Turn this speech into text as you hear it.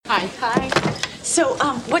Hi. Hi. So,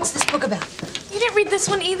 what's this book about? You didn't read this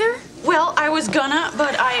one either? Well, I was gonna,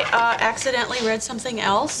 but I, accidentally read something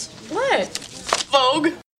else. What? Vogue.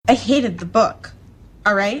 I hated the book,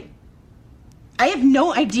 all right? I have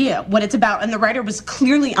no idea what it's about, and the writer was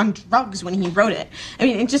clearly on drugs when he wrote it. I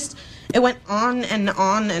mean, it went on and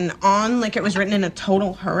on and on like it was written in a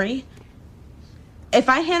total hurry. If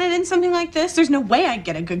I handed in something like this, there's no way I'd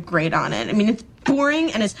get a good grade on it. I mean, it's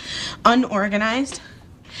boring and it's unorganized,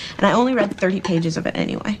 and I only read 30 pages of it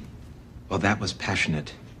anyway. Well, that was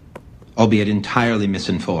passionate, albeit entirely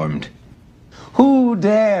misinformed. Who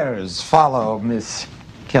dares follow Miss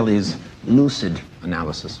Kelly's lucid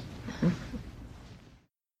analysis?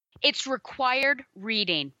 It's required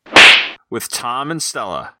reading. With Tom and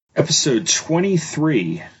Stella. Episode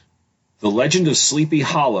 23, The Legend of Sleepy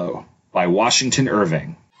Hollow by Washington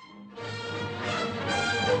Irving.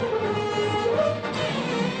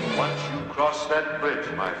 Once you cross that bridge,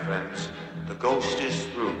 my friends, the ghost is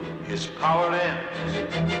through. His power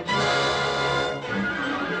ends.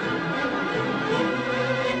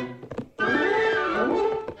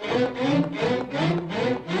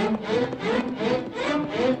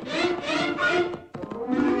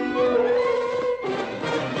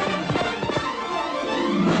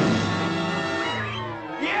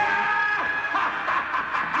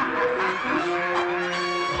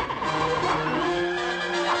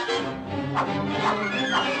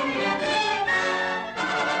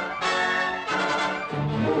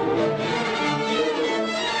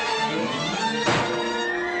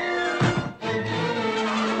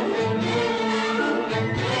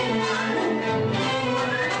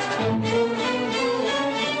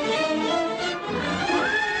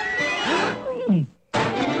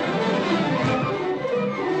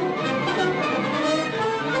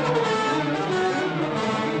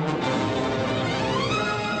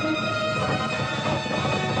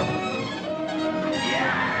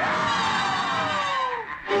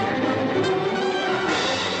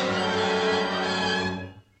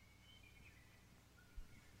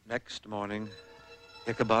 Next morning,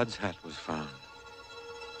 Ichabod's hat was found.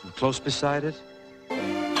 And close beside it, a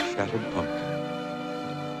shattered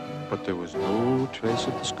pumpkin. But there was no trace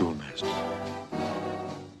of the schoolmaster.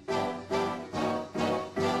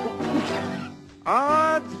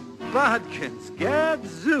 Odds bodkins,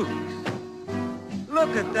 gadzooks.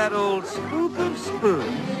 Look at that old spook of spooks.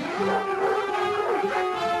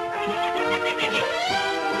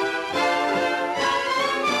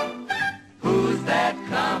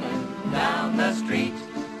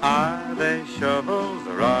 Are they shovels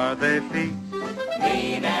or are they feet?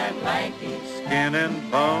 Lean and lanky, Skin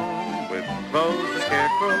and bone, with clothes a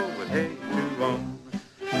scarecrow would hate to own.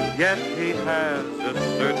 Yet he has a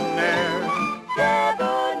certain air,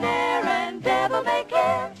 debonair and devil may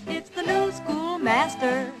care. It's the new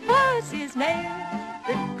schoolmaster, what's his name?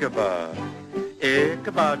 Ichabod,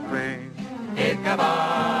 Ichabod Crane.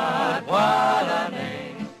 Ichabod, what a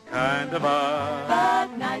name. Kind of odd,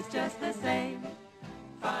 but nice just the same.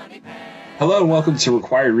 Hello and welcome to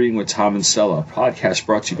Required Reading with Tom and Stella, a podcast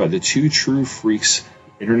brought to you by the Two True Freaks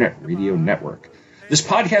Internet Radio Network. This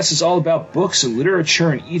podcast is all about books and literature,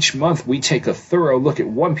 and each month we take a thorough look at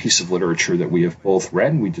one piece of literature that we have both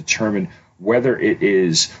read, and we determine whether it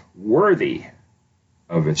is worthy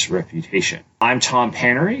of its reputation. I'm Tom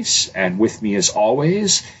Paneris, and with me as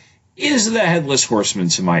always is the Headless Horseman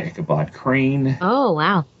to my Ichabod Crane. Oh,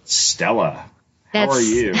 wow. Stella, how are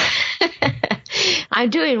you? I'm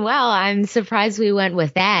doing well. I'm surprised we went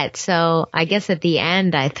with that. So I guess at the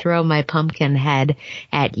end, I throw my pumpkin head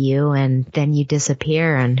at you and then you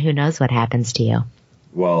disappear and who knows what happens to you.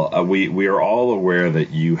 Well, we are all aware that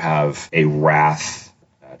you have a wrath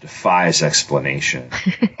defies explanation.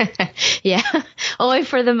 Yeah, only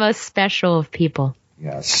for the most special of people.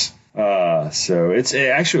 Yes. So it's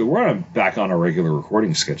actually, back on our regular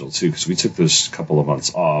recording schedule too, because we took those couple of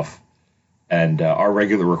months off. And our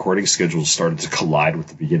regular recording schedule started to collide with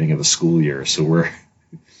the beginning of the school year. So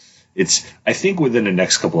I think within the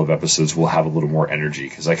next couple of episodes, we'll have a little more energy.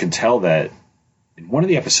 Because I can tell that in one of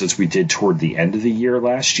the episodes we did toward the end of the year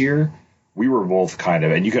last year, we were both kind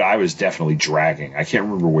of, I was definitely dragging. I can't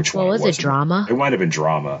remember which one it was. Was it drama? It might have been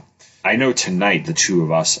drama. I know tonight the two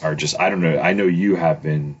of us are just, I don't know. I know you have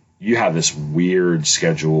this weird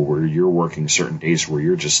schedule where you're working certain days where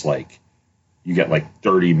you're just like, you get like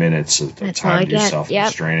 30 minutes of time to yourself. Yep.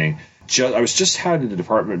 Restraining. I was just had a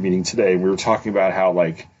department meeting today, and we were talking about how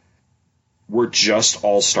like we're just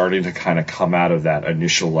all starting to kind of come out of that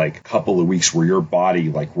initial like couple of weeks where your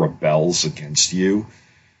body like rebels against you.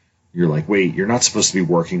 You're like, wait, you're not supposed to be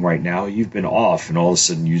working right now. You've been off, and all of a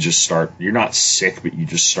sudden you just start. You're not sick, but you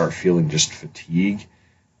just start feeling just fatigue.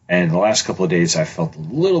 And the last couple of days, I felt a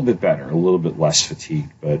little bit better, a little bit less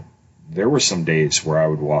fatigued. But there were some days where I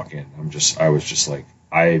would walk in. I was just like,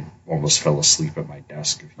 I almost fell asleep at my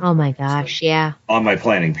desk. Oh my gosh, yeah. On my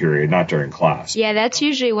planning period, not during class. Yeah, that's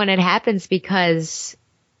usually when it happens because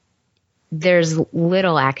there's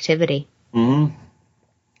little activity. Mm-hmm.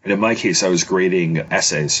 And in my case, I was grading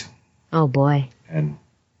essays. Oh boy. And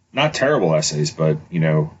not terrible essays, but,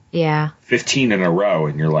 yeah, 15 in a row,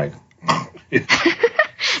 and you're like...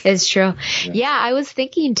 It's true. Yeah, I was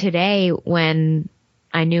thinking today when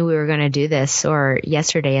I knew we were going to do this, or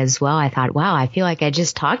yesterday as well, I thought, wow, I feel like I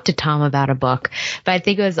just talked to Tom about a book. But I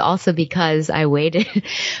think it was also because I waited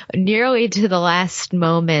nearly to the last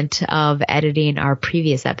moment of editing our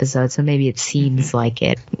previous episode. So maybe it seems like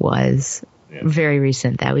it was very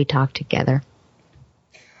recent that we talked together.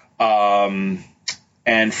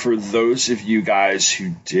 And for those of you guys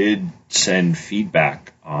who did send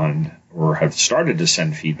feedback on, or have started to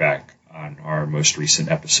send feedback on our most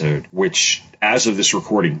recent episode, which as of this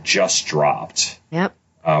recording just dropped. Yep.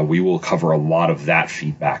 We will cover a lot of that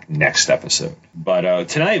feedback next episode. But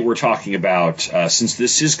tonight we're talking about, since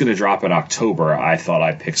this is going to drop in October, I thought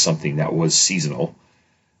I'd pick something that was seasonal.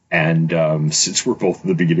 And since we're both in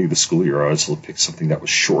the beginning of the school year, I also picked something that was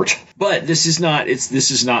short. But this is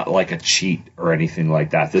not like a cheat or anything like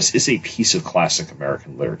that. This is a piece of classic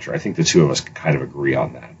American literature. I think the two of us can kind of agree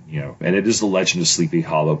on that, And it is The Legend of Sleepy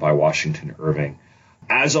Hollow by Washington Irving.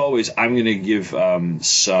 As always, I'm going to give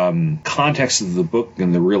some context of the book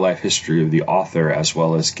and the real-life history of the author, as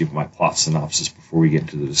well as give my plot synopsis before we get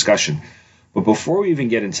into the discussion. But before we even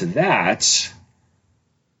get into that,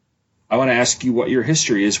 I want to ask you what your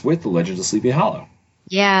history is with The Legend of Sleepy Hollow.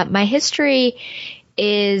 Yeah, my history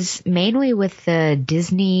is mainly with the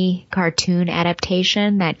Disney cartoon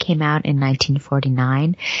adaptation that came out in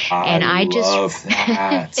 1949. I love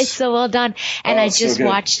that. It's so well done. And I just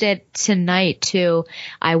watched it tonight too.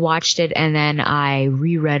 I watched it and then I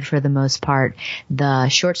reread for the most part the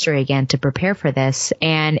short story again to prepare for this.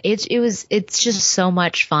 And it's just so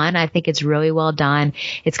much fun. I think it's really well done.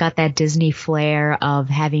 It's got that Disney flair of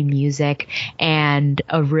having music and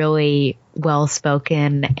a really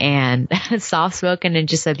well-spoken and soft-spoken and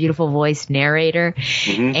just a beautiful voiced narrator.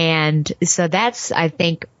 Mm-hmm. And so that's, I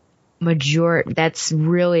think, that's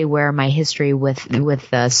really where my history with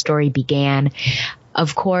the story began.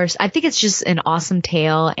 Of course, I think it's just an awesome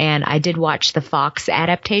tale, and I did watch the Fox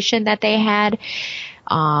adaptation that they had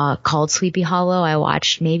called Sleepy Hollow. I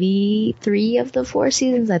watched maybe 3 of the 4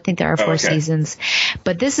 seasons. I think there are 4 seasons.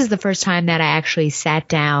 But this is the first time that I actually sat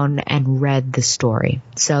down and read the story.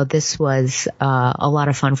 So this was a lot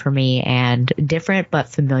of fun for me and different but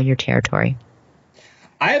familiar territory.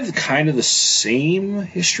 I have kind of the same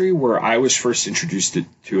history where I was first introduced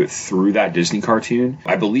to it through that Disney cartoon.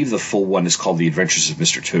 I believe the full one is called The Adventures of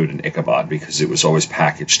Mr. Toad and Ichabod because it was always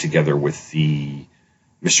packaged together with the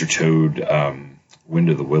Mr. Toad Wind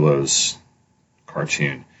of the Willows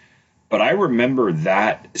cartoon. But I remember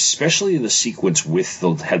that, especially the sequence with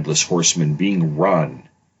the Headless Horseman being run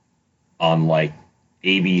on like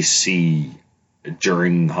ABC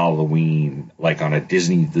during Halloween, like on the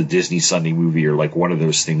Disney Sunday movie or like one of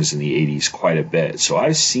those things in the 80s quite a bit. So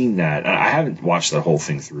I've seen that. I haven't watched that whole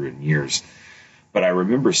thing through in years, but I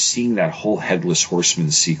remember seeing that whole Headless Horseman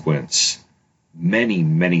sequence many,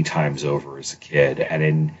 many times over as a kid.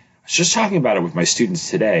 And I was just talking about it with my students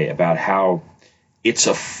today about how it's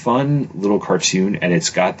a fun little cartoon and it's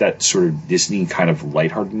got that sort of Disney kind of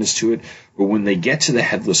lightheartedness to it. But when they get to the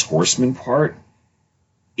Headless Horseman part,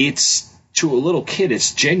 it's, to a little kid,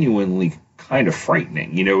 it's genuinely kind of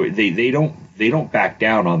frightening. They don't back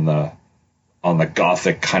down on the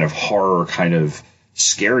gothic kind of horror kind of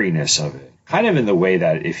scariness of it. Kind of in the way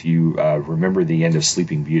that if you remember the end of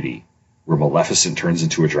Sleeping Beauty, where Maleficent turns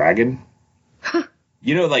into a dragon.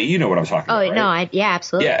 You know what I'm talking about, right? No, yeah,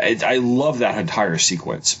 absolutely. Yeah, I love that entire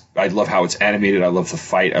sequence. I love how it's animated. I love the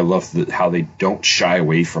fight. I love how they don't shy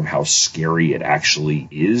away from how scary it actually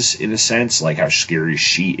is, in a sense, like how scary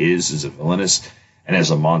she is as a villainess and as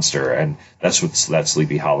a monster. And that's what that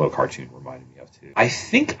Sleepy Hollow cartoon reminded me of, too. I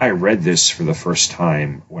think I read this for the first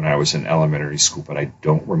time when I was in elementary school, but I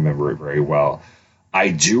don't remember it very well. I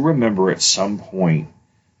do remember at some point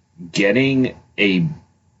getting a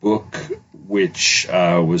book which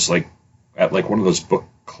was like at like one of those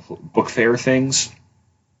book fair things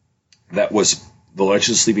that was The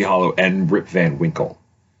Legend of Sleepy Hollow and Rip Van Winkle,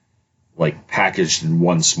 like packaged in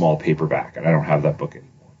one small paperback. And I don't have that book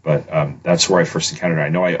anymore, but that's where I first encountered it. I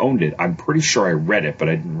know I owned it. I'm pretty sure I read it, but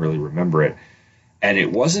I didn't really remember it. And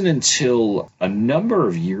it wasn't until a number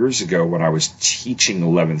of years ago when I was teaching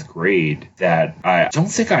 11th grade that I don't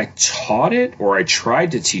think I taught it, or I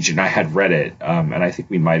tried to teach it, and I had read it. And I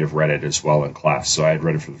think we might have read it as well in class. So I had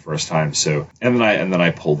read it for the first time. So, and then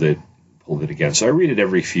I pulled it again. So I read it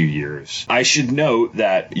every few years. I should note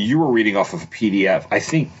that you were reading off of a PDF. I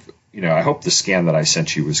think, I hope the scan that I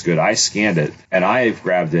sent you was good. I scanned it, and I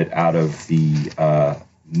grabbed it out of the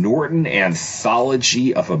Norton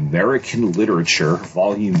Anthology of American Literature,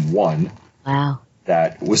 Volume 1. Wow.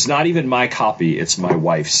 That was not even my copy. It's my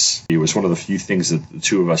wife's. It was one of the few things that the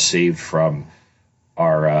two of us saved from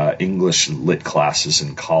our English lit classes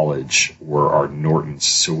in college were our Nortons.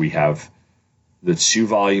 So we have the 2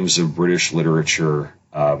 volumes of British literature,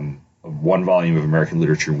 1 volume of American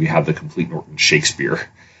literature, and we have the complete Norton Shakespeare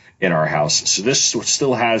in our house. So this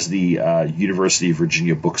still has the University of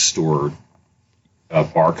Virginia bookstore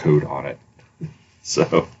barcode on it.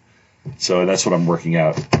 So that's what I'm working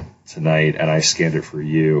out tonight, and I scanned it for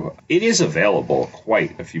you. It is available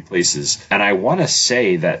quite a few places, and I want to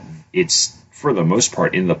say that it's, for the most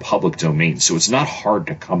part, in the public domain, so it's not hard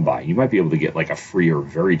to come by. You might be able to get like a free or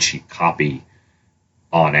very cheap copy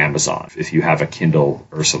on Amazon. If you have a Kindle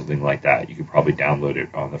or something like that, you could probably download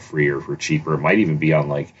it on the free or for cheaper. It might even be on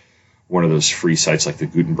like one of those free sites like the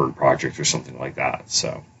Gutenberg Project or something like that.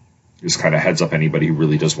 So just kind of heads up anybody who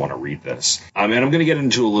really does want to read this. And I'm going to get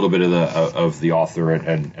into a little bit of the author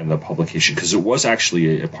and the publication, because it was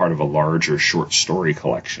actually a part of a larger short story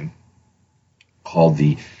collection called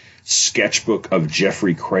the Sketchbook of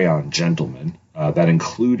Geoffrey Crayon Gentleman. That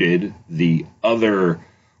included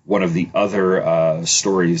one of the other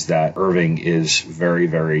stories that Irving is very,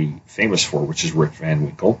 very famous for, which is Rip Van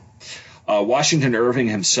Winkle. Washington Irving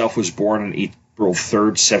himself was born on April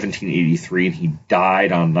 3rd, 1783, and he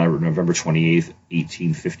died on November 28th,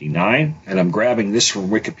 1859. And I'm grabbing this from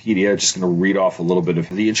Wikipedia, just going to read off a little bit of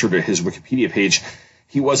the intro to his Wikipedia page.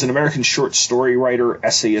 He was an American short story writer,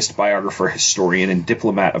 essayist, biographer, historian, and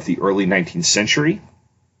diplomat of the early 19th century.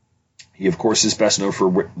 He, of course, is best known for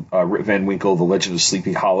Rip Van Winkle, The Legend of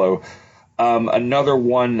Sleepy Hollow. Another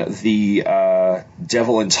one, The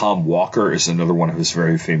Devil and Tom Walker, is another one of his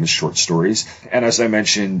very famous short stories. And as I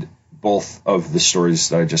mentioned, both of the stories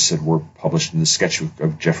that I just said were published in the Sketchbook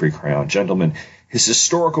of Geoffrey Crayon Gentleman. His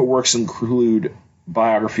historical works include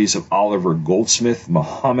biographies of Oliver Goldsmith,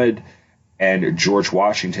 Muhammad, and George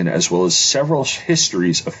Washington, as well as several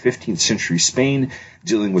histories of 15th century Spain,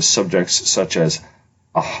 dealing with subjects such as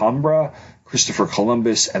Alhambra, Christopher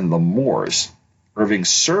Columbus, and the Moors. Irving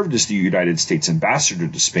served as the United States ambassador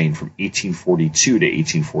to Spain from 1842 to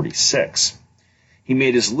 1846. He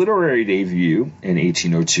made his literary debut in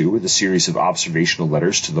 1802 with a series of observational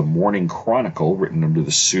letters to the Morning Chronicle, written under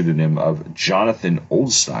the pseudonym of Jonathan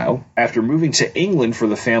Oldstyle. After moving to England for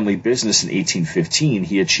the family business in 1815,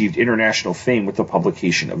 he achieved international fame with the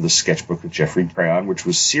publication of the Sketchbook of Geoffrey Crayon, which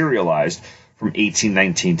was serialized from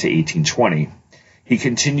 1819 to 1820. He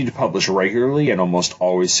continued to publish regularly and almost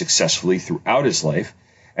always successfully throughout his life,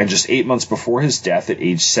 and just 8 months before his death at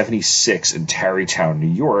age 76 in Tarrytown, New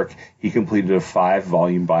York, he completed a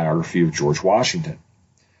 5-volume biography of George Washington.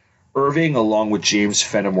 Irving, along with James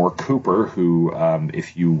Fenimore Cooper, who,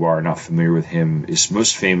 if you are not familiar with him, is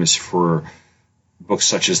most famous for books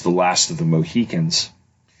such as The Last of the Mohicans,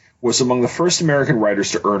 was among the first American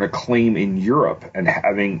writers to earn acclaim in Europe, and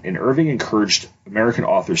Irving encouraged American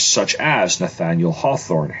authors such as Nathaniel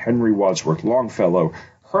Hawthorne, Henry Wadsworth Longfellow,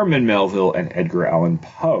 Herman Melville, and Edgar Allan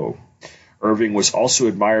Poe. Irving was also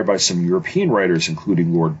admired by some European writers,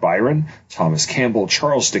 including Lord Byron, Thomas Campbell,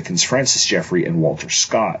 Charles Dickens, Francis Jeffrey, and Walter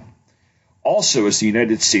Scott. Also, as the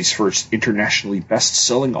United States' first internationally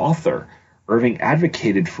best-selling author, Irving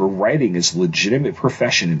advocated for writing as a legitimate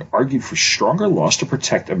profession and argued for stronger laws to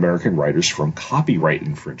protect American writers from copyright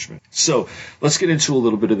infringement. So, let's get into a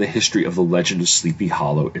little bit of the history of The Legend of Sleepy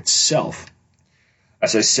Hollow itself.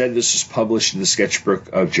 As I said, this was published in the Sketchbook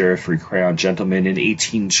of Geoffrey Crayon Gentleman in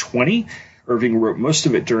 1820. Irving wrote most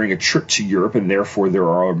of it during a trip to Europe, and therefore there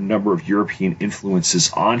are a number of European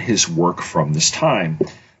influences on his work from this time.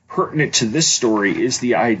 Pertinent to this story is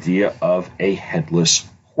the idea of a headless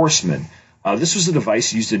horseman. This was a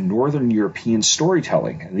device used in Northern European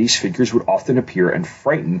storytelling, and these figures would often appear and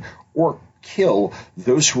frighten or kill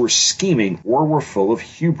those who were scheming or were full of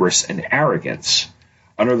hubris and arrogance.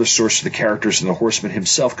 Another source for the characters in the horseman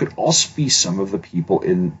himself could also be some of the people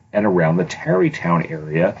in and around the Tarrytown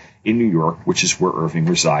area in New York, which is where Irving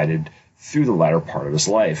resided through the latter part of his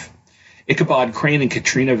life. Ichabod Crane and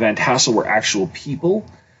Katrina Van Tassel were actual people,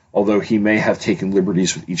 although he may have taken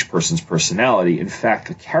liberties with each person's personality. In fact,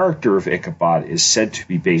 the character of Ichabod is said to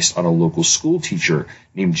be based on a local school teacher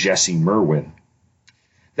named Jesse Merwin.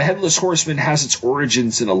 The Headless Horseman has its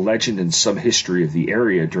origins in a legend and some history of the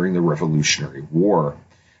area during the Revolutionary War.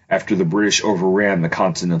 After the British overran the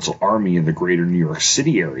Continental Army in the greater New York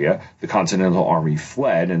City area, the Continental Army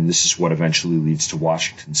fled, and this is what eventually leads to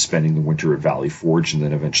Washington spending the winter at Valley Forge and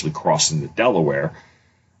then eventually crossing the Delaware.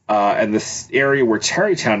 And the area where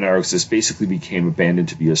Tarrytown now exists basically became abandoned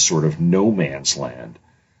to be a sort of no man's land.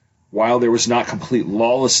 While there was not complete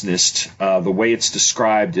lawlessness, the way it's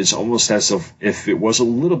described is almost as if it was a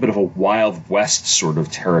little bit of a Wild West sort of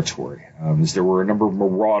territory, as there were a number of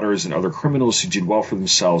marauders and other criminals who did well for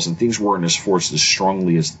themselves, and things weren't enforced as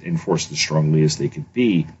strongly as they could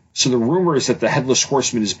be. So the rumor is that the Headless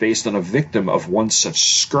Horseman is based on a victim of one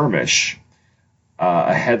such skirmish,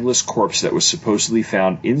 a headless corpse that was supposedly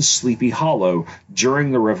found in Sleepy Hollow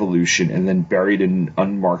during the Revolution and then buried in an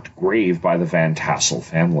unmarked grave by the Van Tassel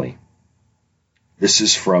family. This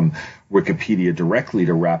is from Wikipedia directly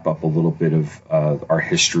to wrap up a little bit of our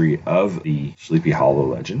history of the Sleepy Hollow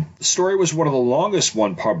legend. The story was one of the longest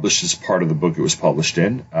one published as part of the book it was published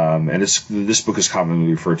in, and this book is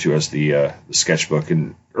commonly referred to as the sketchbook.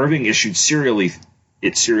 And Irving issued serially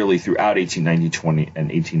throughout 1890 and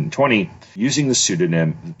 1820 using the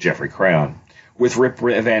pseudonym Geoffrey Crayon. With Rip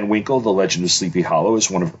Van Winkle, The Legend of Sleepy Hollow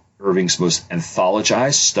is one of Irving's most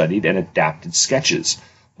anthologized, studied, and adapted sketches.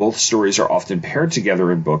 Both stories are often paired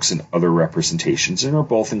together in books and other representations and are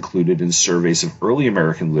both included in surveys of early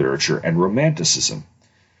American literature and Romanticism.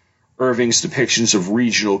 Irving's depictions of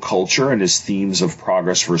regional culture and his themes of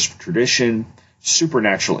progress versus tradition,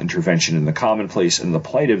 supernatural intervention in the commonplace, and the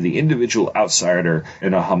plight of the individual outsider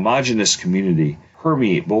in a homogeneous community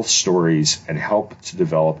permeate both stories and help to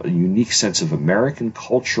develop a unique sense of American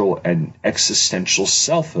cultural and existential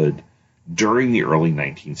selfhood during the early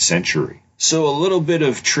 19th century. So a little bit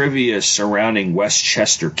of trivia surrounding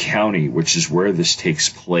Westchester County, which is where this takes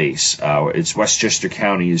place. Westchester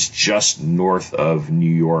County is just north of New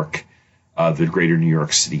York, the greater New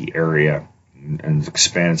York City area, and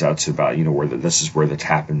expands out to about, this is where the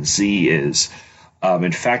Tappan Zee is.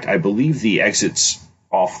 In fact, I believe the exits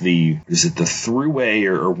off the Thruway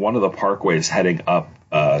or one of the parkways heading up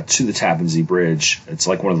to the Tappan Zee Bridge. It's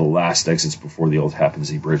like one of the last exits before the old Tappan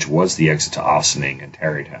Zee Bridge was the exit to Ossining and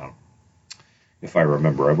Tarrytown, if I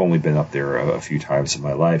remember. I've only been up there a few times in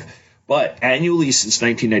my life. But annually since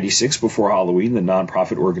 1996, before Halloween, the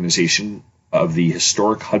nonprofit organization of the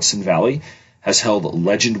historic Hudson Valley has held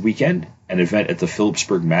Legend Weekend, an event at the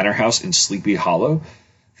Phillipsburg Manor House in Sleepy Hollow,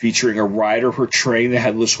 featuring a rider portraying the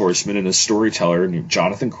Headless Horseman and a storyteller named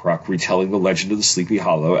Jonathan Kruk retelling the legend of the Sleepy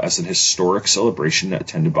Hollow as an historic celebration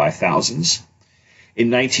attended by thousands. In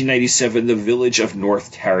 1997, the village of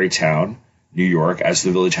North Tarrytown, New York, as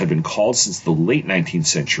the village had been called since the late 19th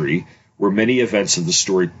century, where many events of the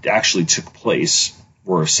story actually took place,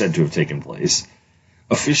 or are said to have taken place,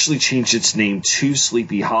 officially changed its name to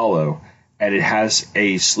Sleepy Hollow, and it has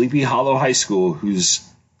a Sleepy Hollow High School whose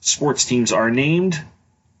sports teams are named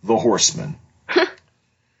the Horsemen.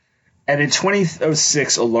 And in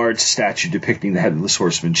 2006, a large statue depicting the Headless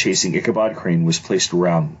Horseman chasing Ichabod Crane was placed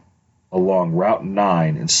along Route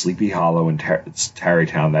 9 in Sleepy Hollow in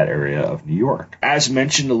Tarrytown, that area of New York. As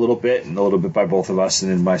mentioned a little bit by both of us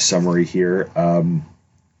and in my summary here,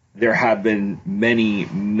 there have been many,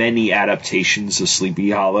 many adaptations of Sleepy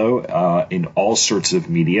Hollow in all sorts of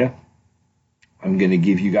media. I'm going to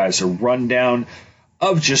give you guys a rundown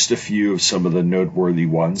of just a few of some of the noteworthy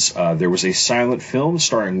ones. There was a silent film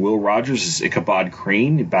starring Will Rogers as Ichabod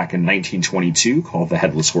Crane back in 1922 called The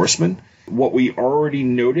Headless Horseman. What we already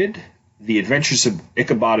noted, The Adventures of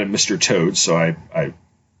Ichabod and Mr. Toad, so I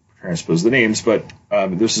transpose the names, but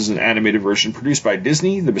this is an animated version produced by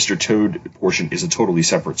Disney. The Mr. Toad portion is a totally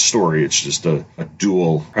separate story. It's just a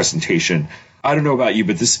dual presentation. I don't know about you,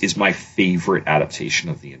 but this is my favorite adaptation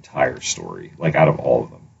of the entire story, like out of all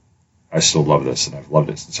of them. I still love this, and I've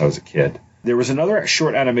loved it since I was a kid. There was another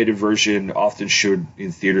short animated version often showed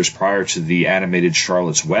in theaters prior to the animated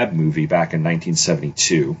Charlotte's Web movie back in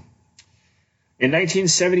 1972. In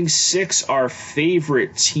 1976, our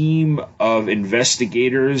favorite team of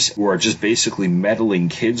investigators who are just basically meddling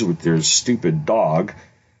kids with their stupid dog,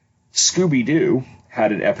 Scooby-Doo,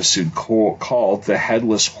 had an episode called The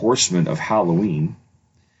Headless Horseman of Halloween.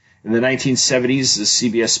 In the 1970s, the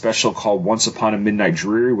CBS special called Once Upon a Midnight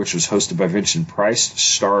Dreary, which was hosted by Vincent Price,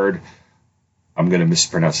 starred, I'm going to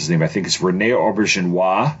mispronounce his name, I think it's Rene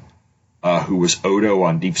Auberjonois, who was Odo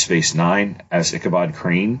on Deep Space Nine as Ichabod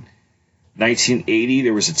Crane. 1980,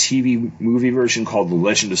 there was a TV movie version called The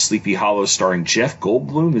Legend of Sleepy Hollow, starring Jeff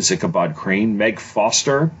Goldblum as Ichabod Crane, Meg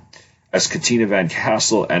Foster as Katina Van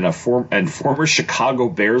Castle, and former Chicago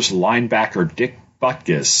Bears linebacker Dick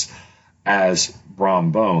Butkus as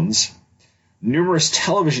Brom Bones. Numerous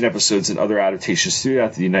television episodes and other adaptations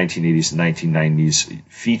throughout the 1980s and 1990s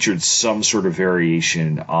featured some sort of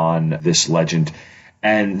variation on this legend.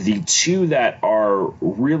 And the two that are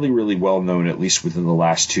really, really well known, at least within the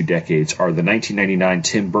last 2 decades, are the 1999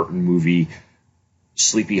 Tim Burton movie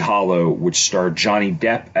Sleepy Hollow, which starred Johnny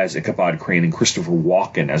Depp as Ichabod Crane and Christopher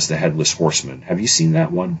Walken as the Headless Horseman. Have you seen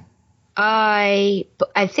that one? I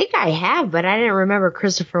think I have, but I didn't remember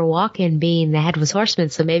Christopher Walken being the Headless Horseman,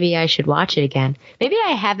 so maybe I should watch it again. Maybe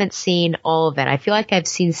I haven't seen all of it. I feel like I've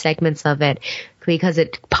seen segments of it because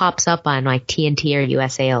it pops up on like TNT or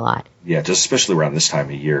USA a lot. Yeah, just especially around this time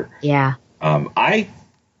of year. Yeah. I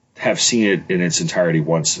have seen it in its entirety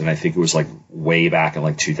once, and I think it was like way back in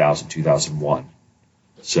like 2000, 2001.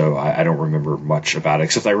 So I don't remember much about it,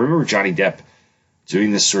 except I remember Johnny Depp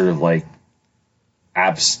doing this sort of like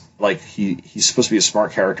he's supposed to be a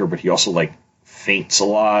smart character, but he also like faints a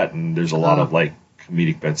lot, and there's a lot of like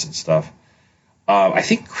comedic bits and stuff. I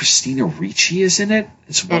think Christina Ricci is in it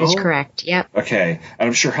as well. That is correct. Yep. Okay, and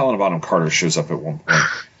I'm sure Helena Bonham Carter shows up at one point.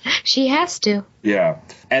 She has to. Yeah,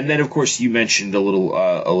 and then of course you mentioned a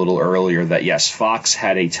little earlier that yes, Fox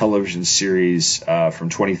had a television series from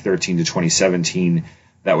 2013 to 2017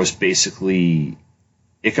 that was basically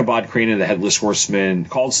Ichabod Crane and the Headless Horseman,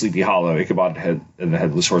 called Sleepy Hollow. Ichabod and the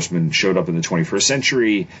Headless Horseman showed up in the 21st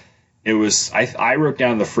century. It was I wrote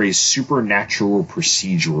down the phrase supernatural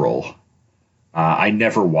procedural. I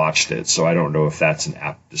never watched it, so I don't know if that's an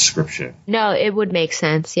apt description. No, it would make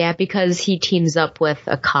sense, yeah, because he teams up with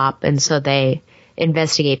a cop, and so they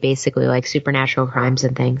investigate basically like supernatural crimes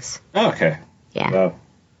and things. Oh, okay. Yeah. So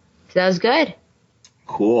that was good.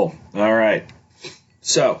 Cool. All right.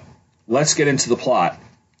 So let's get into the plot.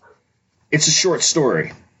 It's a short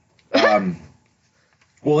story.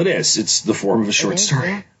 Well, it is. It's the form of a short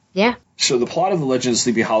story. Yeah. So the plot of The Legend of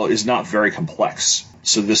Sleepy Hollow is not very complex.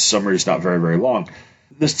 So this summary is not very, very long.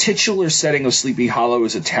 The titular setting of Sleepy Hollow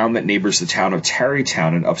is a town that neighbors the town of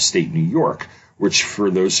Tarrytown in upstate New York, which, for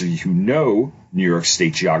those of you who know New York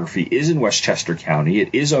State geography, is in Westchester County. It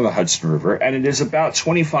is on the Hudson River, and it is about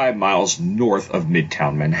 25 miles north of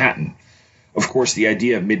Midtown Manhattan. Of course, the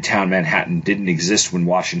idea of Midtown Manhattan didn't exist when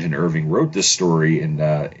Washington Irving wrote this story in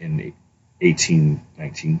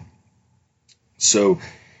 1819. So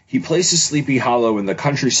he places Sleepy Hollow in the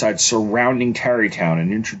countryside surrounding Tarrytown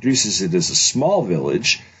and introduces it as a small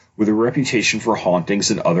village with a reputation for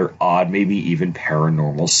hauntings and other odd, maybe even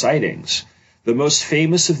paranormal sightings. The most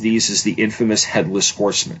famous of these is the infamous Headless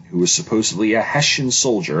Horseman, who was supposedly a Hessian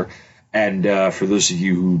soldier. And for those of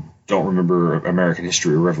you who don't remember American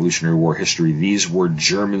history or Revolutionary War history, these were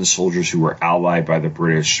German soldiers who were allied by the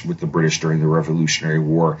British with the British during the Revolutionary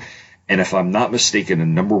War. And if I'm not mistaken, a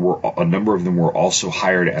number of them were also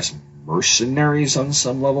hired as mercenaries on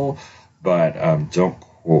some level, but don't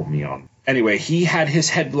quote me on. Anyway, he had his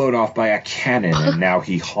head blown off by a cannon, and now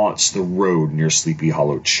he haunts the road near Sleepy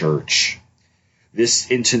Hollow Church.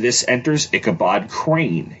 Into this enters Ichabod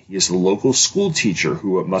Crane. He is the local school teacher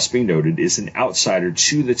who, it must be noted, is an outsider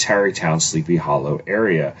to the Tarrytown Sleepy Hollow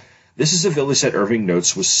area. This is a village that Irving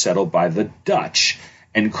notes was settled by the Dutch,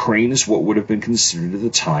 and Crane is what would have been considered at the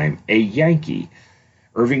time a Yankee.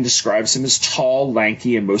 Irving describes him as tall,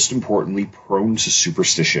 lanky, and most importantly, prone to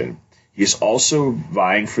superstition. He is also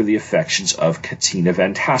vying for the affections of Katina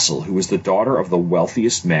Van Tassel, who is the daughter of the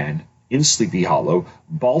wealthiest man in Sleepy Hollow,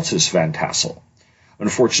 Baltus Van Tassel.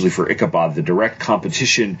 Unfortunately for Ichabod, the direct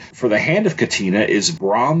competition for the hand of Katina is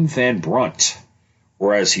Brom Van Brunt,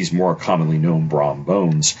 or as he's more commonly known, Brom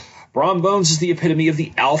Bones. Brom Bones is the epitome of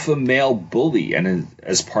the alpha male bully, and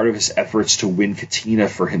as part of his efforts to win Katina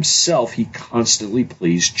for himself, he constantly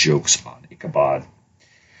plays jokes on Ichabod.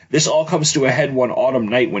 This all comes to a head one autumn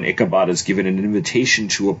night when Ichabod is given an invitation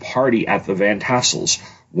to a party at the Van Tassels,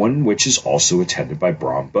 one which is also attended by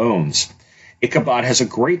Brom Bones. Ichabod has a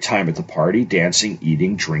great time at the party, dancing,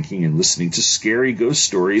 eating, drinking, and listening to scary ghost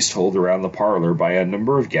stories told around the parlor by a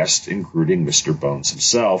number of guests, including Mr. Bones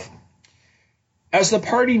himself. As the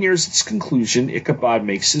party nears its conclusion, Ichabod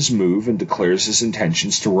makes his move and declares his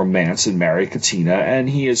intentions to romance and marry Katina, and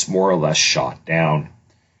he is more or less shot down.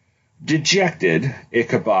 Dejected,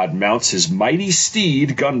 Ichabod mounts his mighty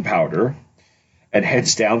steed, Gunpowder, and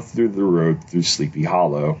heads down through the road through Sleepy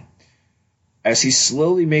Hollow. As he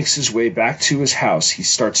slowly makes his way back to his house, he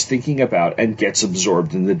starts thinking about and gets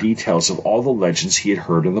absorbed in the details of all the legends he had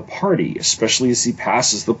heard in the party, especially as he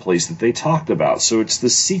passes the place that they talked about. So it's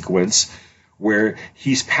the sequence where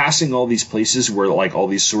he's passing all these places where like all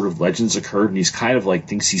these sort of legends occurred, and he's kind of like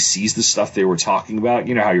thinks he sees the stuff they were talking about.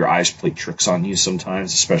 You know how your eyes play tricks on you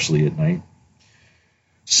sometimes, especially at night.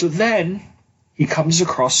 So then he comes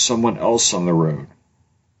across someone else on the road.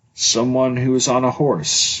 Someone who is on a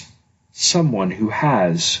horse. Someone who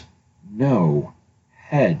has no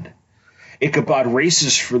head. Ichabod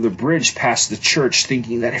races for the bridge past the church,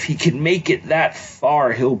 thinking that if he can make it that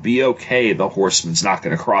far, he'll be okay. The horseman's not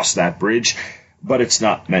going to cross that bridge, but it's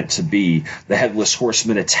not meant to be. The headless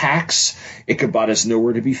horseman attacks. Ichabod is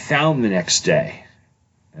nowhere to be found the next day.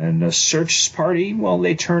 And the search party, well,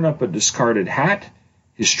 they turn up a discarded hat,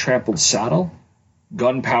 his trampled saddle,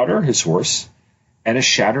 gunpowder, his horse, and a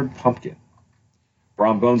shattered pumpkin.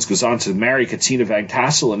 Brom Bones goes on to marry Katina Van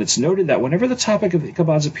Tassel, and it's noted that whenever the topic of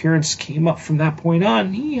Ichabod's appearance came up from that point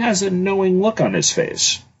on, he has a knowing look on his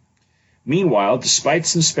face. Meanwhile, despite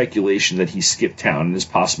some speculation that he skipped town and is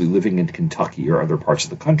possibly living in Kentucky or other parts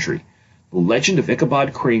of the country, the legend of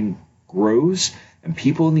Ichabod Crane grows, and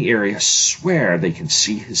people in the area swear they can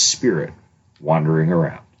see his spirit wandering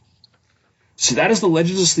around. So that is the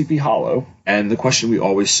Legends of Sleepy Hollow, and the question we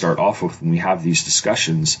always start off with when we have these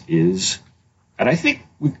discussions is, and I think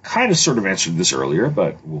we kind of sort of answered this earlier,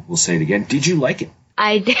 but we'll say it again, did you like it?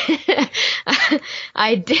 I did.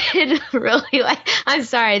 I did really like. I'm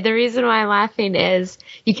sorry. The reason why I'm laughing is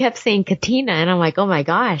you kept saying Katina, and I'm like, oh my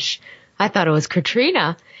gosh, I thought it was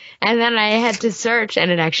Katrina, and then I had to search,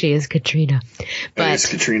 and it actually is Katrina. But it's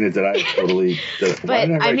Katrina. Did I totally? Why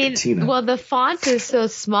did I write Katina? Well, the font is so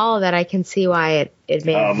small that I can see why it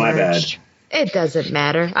may. Oh, my bad. It doesn't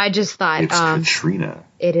matter. I just thought it's Katrina.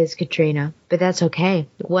 It is Katrina, but that's okay.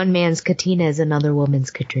 One man's Katina is another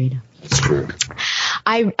woman's Katrina. That's true.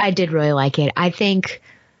 I did really like it. I think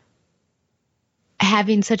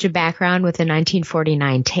having such a background with a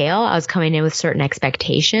 1949 tale, I was coming in with certain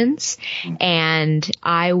expectations, and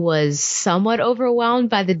I was somewhat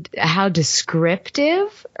overwhelmed by how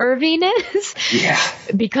descriptive Irving is. Yeah.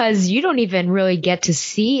 Because you don't even really get to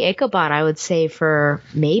see Ichabod, I would say, for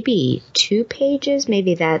maybe 2 pages.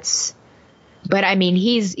 Maybe that's... But I mean,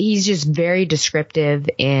 he's just very descriptive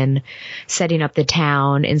in setting up the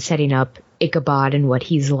town and setting up Ichabod and what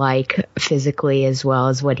he's like physically as well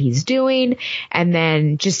as what he's doing, and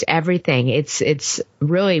then just everything. It's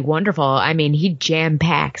really wonderful. I mean, he jam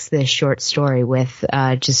packs this short story with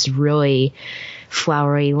just really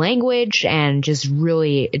flowery language and just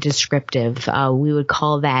really descriptive. We would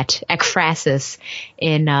call that ekphrasis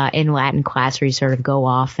in Latin class, where you sort of go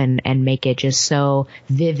off and make it just so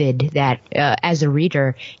vivid that as a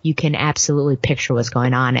reader you can absolutely picture what's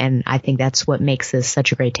going on. And I think that's what makes this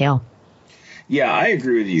such a great tale. Yeah, I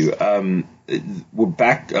agree with you. We're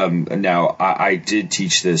back now. I did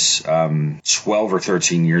teach this 12 or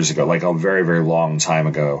 13 years ago, like a very, very long time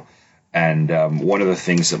ago. And one of the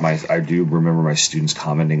things that I do remember my students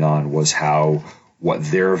commenting on was how what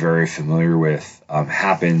they're very familiar with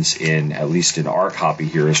happens in, at least in our copy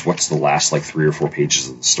here, is what's the last like 3 or 4 pages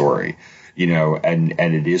of the story, you know, and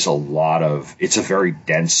it is a lot of, it's very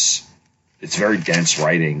dense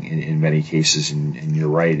writing in many cases. And you're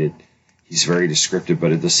right. He's very descriptive,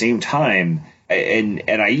 but at the same time, and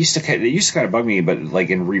it used to kind of bug me, but like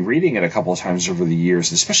in rereading it a couple of times over the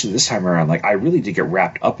years, especially this time around, like I really did get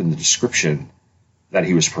wrapped up in the description that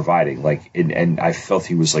he was providing, like, and I felt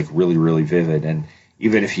he was like really, really vivid. And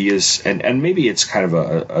even if he is, and maybe it's kind of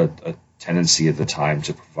a tendency at the time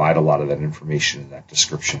to provide a lot of that information in that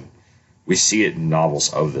description. We see it in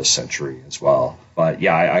novels of this century as well. But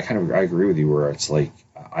yeah, I agree with you where it's like,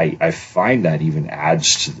 I find that even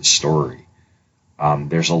adds to the story.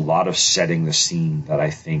 There's a lot of setting the scene that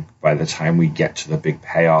I think by the time we get to the big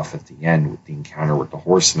payoff at the end with the encounter with the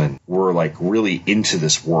horsemen, we're like really into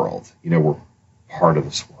this world. You know, we're part of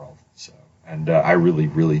this world. So, and I really,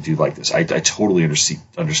 really do like this. I totally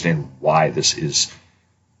understand why this is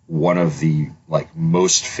one of the like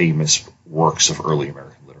most famous works of early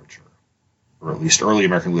American literature, or at least early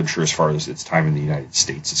American literature as far as its time in the United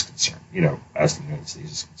States is concerned. You know, as the United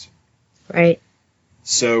States is concerned. Right.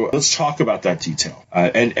 So let's talk about that detail.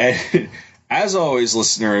 And as always,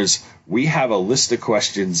 listeners, we have a list of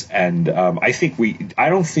questions, and I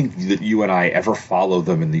don't think that you and I ever follow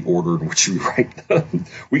them in the order in which we write them.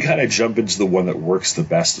 We kind of jump into the one that works the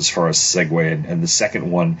best as far as segue, and the second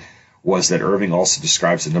one was that Irving also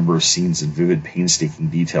describes a number of scenes in vivid, painstaking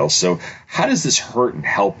details. So how does this hurt and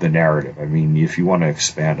help the narrative? I mean, if you want to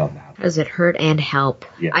expand on that. How does it hurt and help?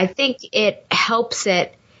 Yeah. I think it helps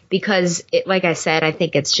it because, like I said, I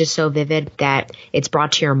think it's just so vivid that it's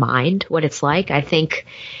brought to your mind what it's like. I think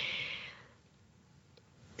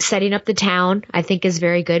setting up the town, I think, is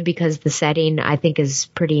very good because the setting, I think, is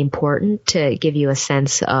pretty important to give you a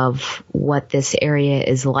sense of what this area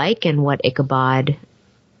is like and what Ichabod,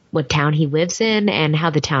 what town he lives in and how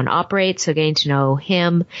the town operates. So getting to know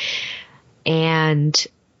him. And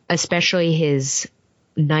especially his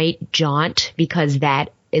night jaunt, because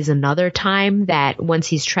that is another time that once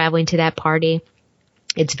he's traveling to that party,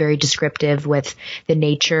 it's very descriptive with the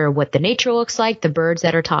nature, what the nature looks like, the birds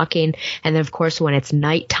that are talking, and then of course when it's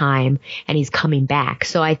nighttime and he's coming back.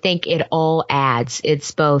 So I think it all adds.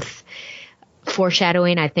 It's both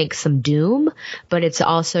foreshadowing, I think, some doom, but it's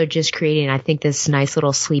also just creating, I think, this nice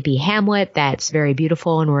little sleepy hamlet that's very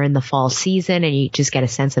beautiful, and we're in the fall season and you just get a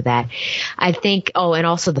sense of that. I think, and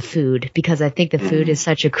also the food, because I think the food is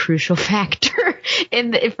such a crucial factor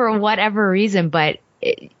for whatever reason, but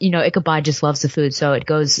Ichabod just loves the food. So it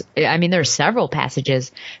goes, I mean, there are several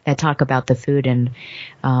passages that talk about the food, and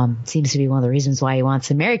seems to be one of the reasons why he wants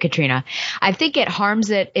to marry Katrina. I think it harms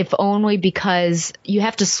it if only because you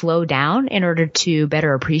have to slow down in order to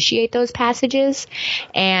better appreciate those passages.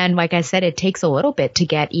 And like I said, it takes a little bit to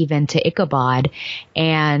get even to Ichabod,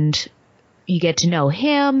 and you get to know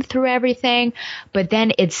him through everything. But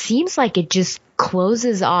then it seems like it just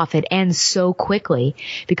closes off. It ends so quickly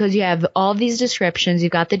because you have all these descriptions.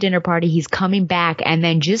 You've got the dinner party. He's coming back. And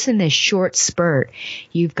then just in this short spurt,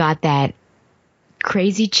 you've got that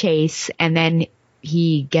crazy chase. And then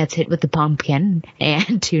he gets hit with the pumpkin,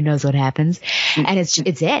 and who knows what happens. And it's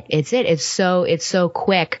it. It's so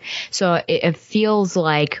quick. So it feels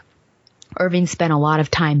like Irving spent a lot of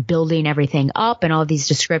time building everything up and all these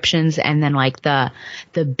descriptions, and then like the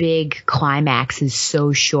big climax is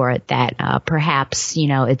so short that perhaps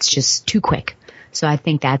it's just too quick. So I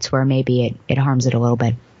think that's where maybe it harms it a little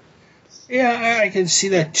bit. Yeah, I can see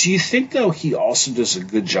that. Do you think, though, he also does a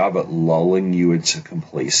good job at lulling you into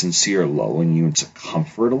complacency or lulling you into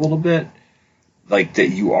comfort a little bit? Like that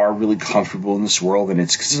you are really comfortable in this world, and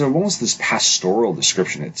it's because it's almost this pastoral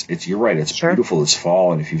description. It's you're right. It's beautiful as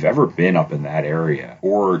fall, and if you've ever been up in that area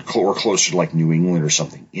or closer to like New England or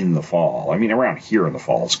something in the fall, I mean, around here in the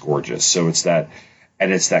fall it's gorgeous. So it's that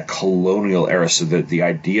colonial era. So that the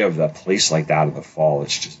idea of that place like that in the fall,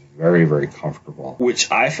 it's just very, very comfortable,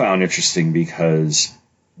 which I found interesting because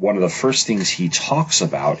one of the first things he talks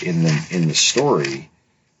about in the story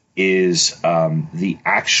is the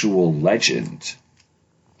actual legend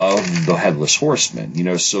of the Headless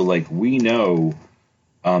Horseman. So like we know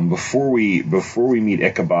before we meet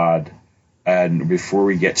Ichabod and before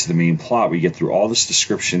we get to the main plot, we get through all this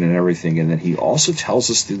description and everything, and then he also tells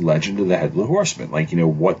us the legend of the Headless Horseman, like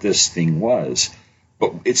what this thing was.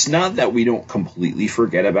 But it's not that we don't completely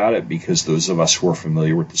forget about it, because those of us who are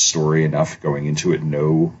familiar with the story enough going into it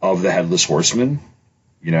know of the Headless Horseman.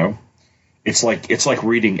 It's like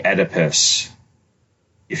reading Oedipus.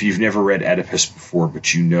 If you've never read Oedipus before,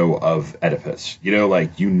 but you know of Oedipus, what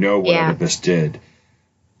Oedipus did.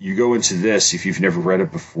 You go into this, if you've never read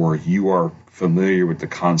it before, you are familiar with the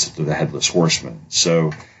concept of the Headless Horseman.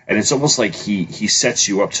 So, and it's almost like he sets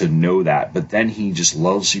you up to know that, but then he just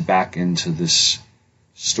lulls you back into this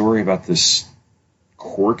story about this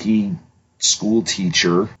quirky school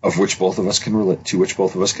teacher of which both of us can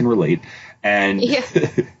relate, and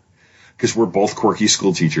because we're both quirky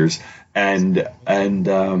school teachers, and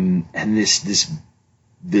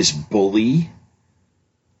this bully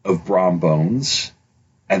of Brom Bones,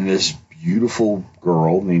 and this beautiful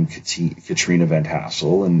girl named Katrina Van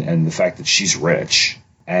Tassel, and the fact that she's rich,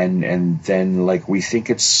 and then like you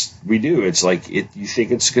think it's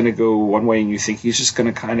going to go one way, and you think he's just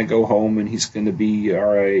going to kind of go home and he's going to be all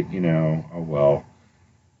right, oh well,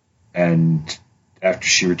 and after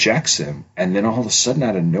she rejects him, and then all of a sudden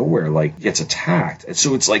out of nowhere, like, gets attacked. And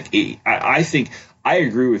so it's like, I think I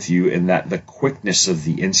agree with you in that the quickness of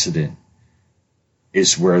the incident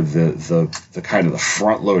is where the kind of the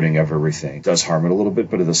front loading of everything does harm it a little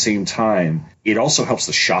bit, but at the same time, it also helps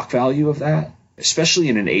the shock value of that, especially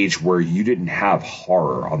in an age where you didn't have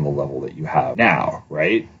horror on the level that you have now,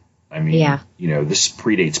 right? I mean, this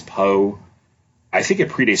predates Poe. I think it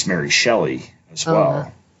predates Mary Shelley as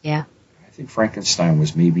well. Yeah. I think Frankenstein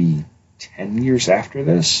was maybe 10 years after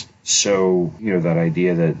this. So, that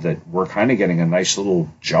idea that we're kind of getting a nice little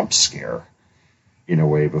jump scare in a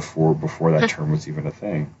way before that term was even a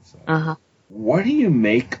thing. So. What do you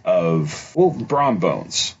make of, Brom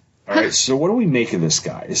Bones? All right, so what do we make of this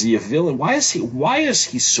guy? Is he a villain? Why is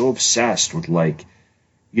he so obsessed with, like,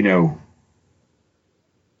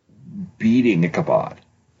 beating Ichabod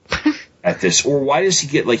at this? Or why does he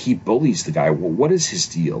get, like, he bullies the guy? Well, what is his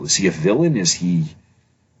deal? Is he a villain? Is he,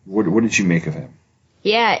 what did you make of him?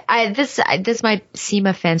 Yeah, this might seem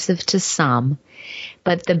offensive to some,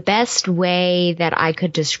 but the best way that I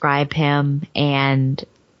could describe him, and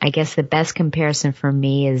I guess the best comparison for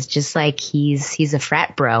me, is just like he's a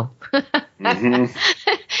frat bro.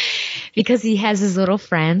 because he has his little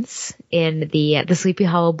friends in the Sleepy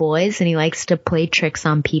Hollow Boys, and he likes to play tricks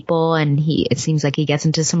on people, and it seems like he gets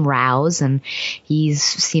into some rows, and he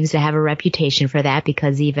seems to have a reputation for that,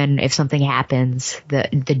 because even if something happens,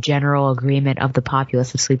 the general agreement of the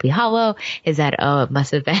populace of Sleepy Hollow is that, oh, it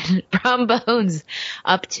must have been Brom Bones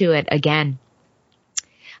up to it again.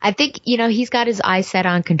 I think, he's got his eyes set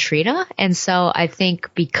on Katrina, and so I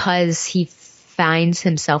think because he finds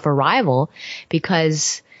himself a rival,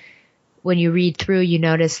 because when you read through, you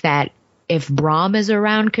notice that if Brom is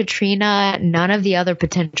around Katrina, none of the other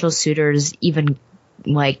potential suitors even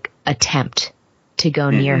attempt to go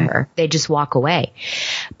near her. They just walk away.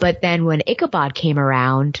 But then when Ichabod came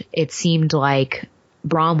around, it seemed like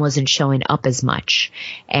Brom wasn't showing up as much,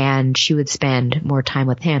 and she would spend more time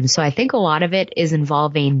with him. So I think a lot of it is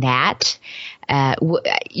involving that.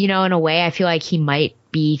 In a way, I feel like he might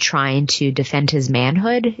be trying to defend his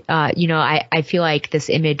manhood. I feel like this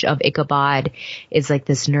image of Ichabod is like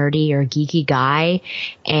this nerdy or geeky guy,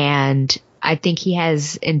 and I think he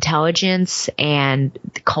has intelligence and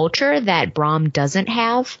culture that Brom doesn't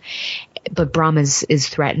have, but Brom is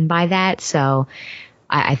threatened by that. So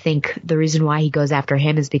I think the reason why he goes after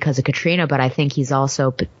him is because of Katrina, but I think he's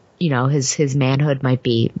also, his manhood might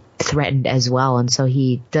be threatened as well. And so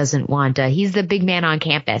he doesn't want he's the big man on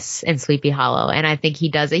campus in Sleepy Hollow. And I think he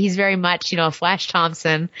does it. He's very much, Flash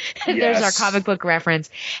Thompson. Yes. There's our comic book reference.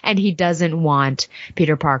 And he doesn't want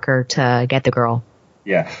Peter Parker to get the girl.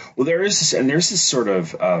 Yeah, well, there's this sort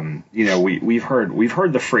of, we've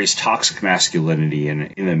heard the phrase toxic masculinity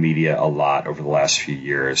in the media a lot over the last few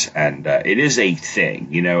years, and it is a thing,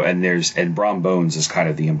 and Brom Bones is kind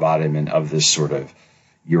of the embodiment of this sort of,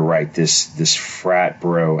 you're right, this frat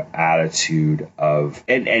bro attitude of,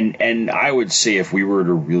 and I would say if we were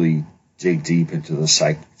to really dig deep into the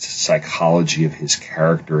psychology of his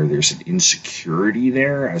character, there's an insecurity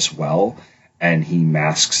there as well. And he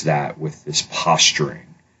masks that with this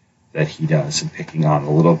posturing that he does and picking on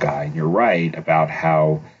the little guy. And you're right about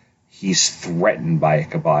how he's threatened by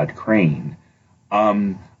Ichabod Crane.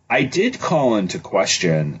 I did call into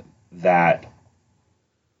question that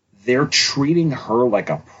they're treating her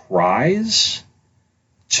like a prize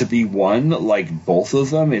to be won, like both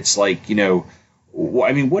of them. It's like,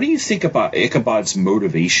 what do you think about Ichabod's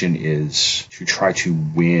motivation is to try to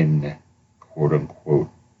win, quote unquote,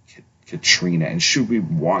 Katrina, and should we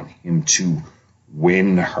want him to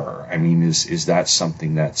win her? I mean, is that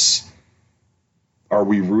something are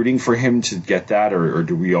we rooting for him to get that, or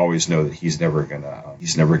do we always know that he's never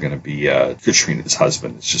gonna be Katrina's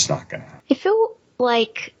husband? It's just not gonna happen. I feel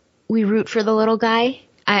like we root for the little guy.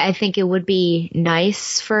 I think it would be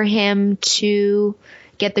nice for him to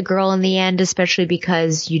get the girl in the end, especially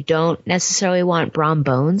because you don't necessarily want Brom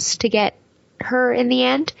Bones to get her in the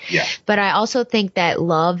end. Yeah. But I also think that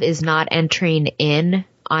love is not entering in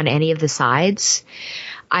on any of the sides.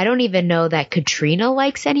 I don't even know that Katrina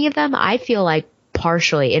likes any of them. I feel like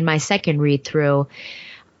partially in my second read through,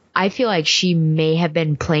 I feel like she may have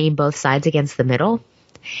been playing both sides against the middle.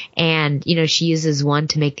 And, she uses one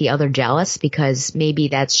to make the other jealous, because maybe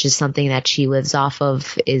that's just something that she lives off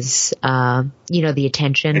of is, the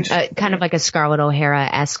attention, kind of like a Scarlett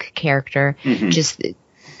O'Hara-esque character, just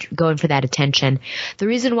going for that attention. The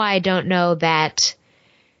reason why I don't know that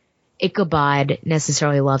Ichabod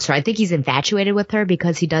necessarily loves her, I think he's infatuated with her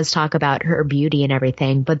because he does talk about her beauty and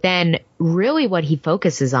everything. But then really what he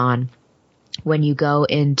focuses on when you go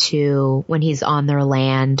into when he's on their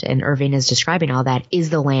land and Irving is describing all that is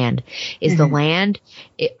the land. Is the land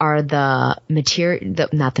are the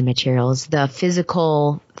not the materials, the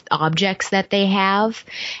physical objects that they have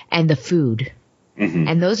and the food.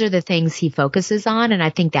 And those are the things he focuses on, and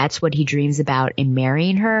I think that's what he dreams about in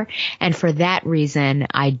marrying her. And for that reason,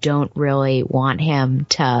 I don't really want him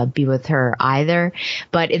to be with her either.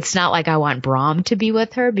 But it's not like I want Brom to be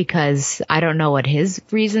with her, because I don't know what his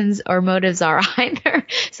reasons or motives are either.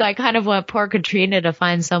 So I kind of want poor Katrina to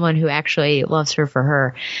find someone who actually loves her for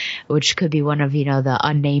her, which could be one of, the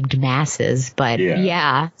unnamed masses. But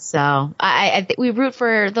yeah so I think we root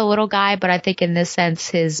for the little guy, but I think in this sense,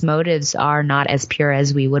 his motives are not as pure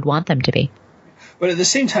as we would want them to be. But at the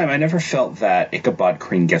same time, I never felt that Ichabod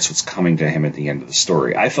Crane gets what's coming to him at the end of the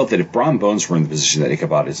story. I felt that if Brom Bones were in the position that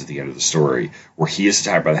Ichabod is at the end of the story, where he is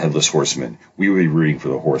attacked by the Headless Horseman, we would be rooting for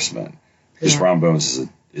the Horseman, because Brom Bones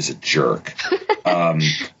is a jerk. But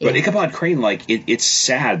Ichabod Crane, it's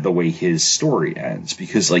sad the way his story ends,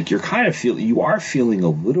 because you are feeling a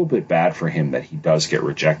little bit bad for him that he does get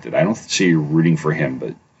rejected. I don't say you're rooting for him,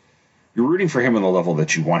 but you're rooting for him on the level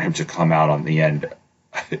that you want him to come out on the end.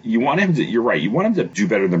 You're right. You want him to do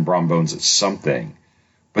better than Brom Bones at something.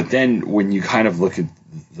 But then when you kind of look at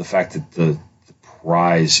the fact that the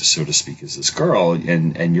prize, so to speak, is this girl,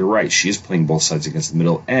 and you're right, she is playing both sides against the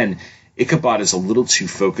middle, and Ichabod is a little too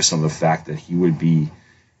focused on the fact that he would be,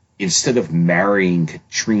 instead of marrying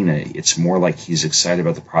Katrina, it's more like he's excited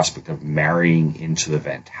about the prospect of marrying into the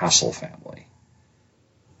Van Tassel family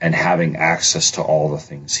and having access to all the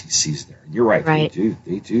things he sees there. And you're right. They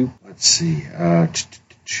do. Let's see. You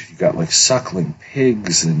got like suckling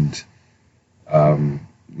pigs and,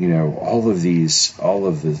 all of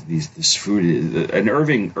this food. And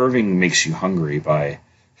Irving makes you hungry by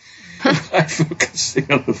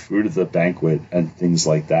focusing on the food at the banquet and things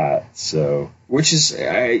like that. So, which is,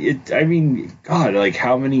 God, like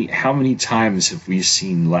how many times have we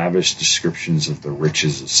seen lavish descriptions of the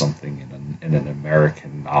riches of something in an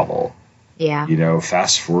American novel? Yeah.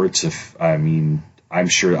 Fast forward to, I'm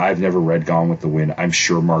sure, I've never read Gone with the Wind. I'm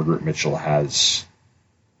sure Margaret Mitchell has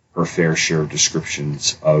her fair share of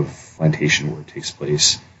descriptions of plantation where it takes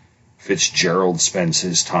place. Fitzgerald spends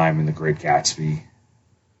his time in The Great Gatsby.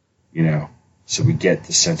 So we get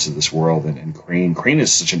the sense of this world, and Crane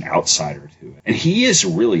is such an outsider to it. And he is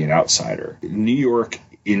really an outsider. New York,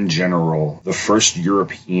 in general, the first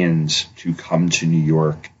Europeans to come to New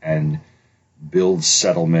York and build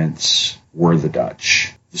settlements were the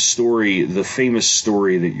Dutch. The famous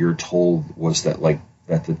story that you're told was that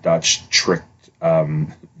the Dutch tricked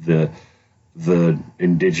the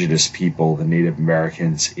indigenous people, the Native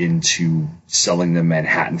Americans, into selling them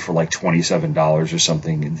Manhattan for like $27 or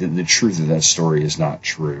something. The truth of that story is not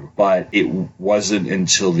true. But it wasn't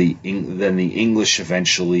until then the English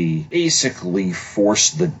eventually basically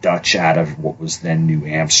forced the Dutch out of what was then New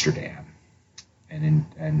Amsterdam.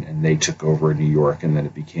 And they took over New York, and then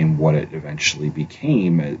it became what it eventually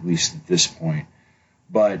became, at least at this point.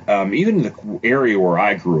 But even the area where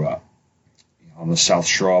I grew up, on the South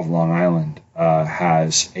Shore of Long Island,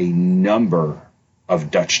 has a number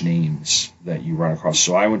of Dutch names that you run across.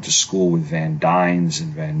 So I went to school with Van Dynes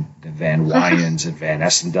and Van Wyans and Van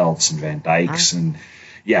Essendelts and Van Dykes, and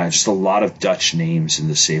just a lot of Dutch names in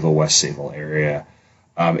the Sayville, West Sayville area.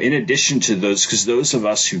 In addition to those, because those of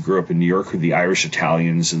us who grew up in New York, who the Irish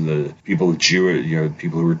Italians and the people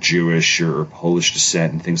people who were Jewish or Polish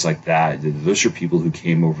descent and things like that, those are people who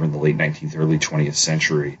came over in the late 19th, early 20th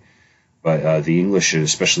century. But the English, and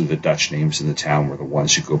especially the Dutch names in the town, were the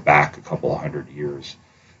ones who go back a couple of hundred years.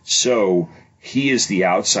 So he is the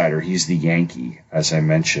outsider. He's the Yankee, as I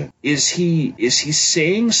mentioned. Is he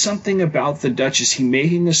saying something about the Dutch? Is he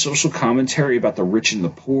making a social commentary about the rich and the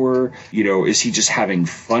poor? Is he just having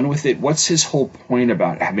fun with it? What's his whole point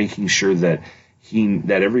about making sure that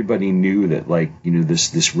that everybody knew that,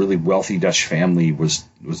 this really wealthy Dutch family was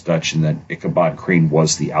Dutch, and that Ichabod Crane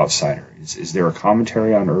was the outsider? Is there a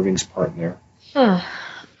commentary on Irving's part there? Well,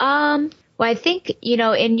 I think,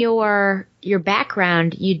 in your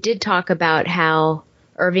background, you did talk about how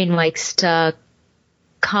Irving likes to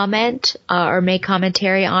comment or make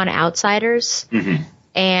commentary on outsiders. Mm-hmm.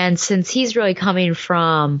 And since he's really coming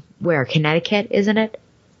from Connecticut, isn't it?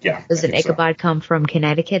 Yeah. Doesn't Ichabod come from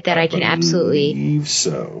Connecticut? That I can absolutely believe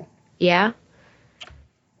so. Yeah.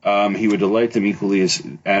 He would delight them equally as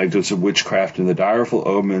anecdotes of witchcraft and the direful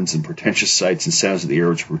omens and portentous sights and sounds of the air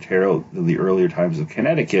which were terrible in the earlier times of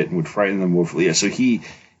Connecticut, and would frighten them woefully. Yeah, so he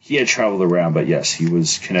had traveled around, but yes,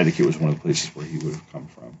 Connecticut was one of the places where he would have come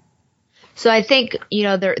from. So I think,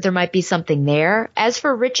 there might be something there. As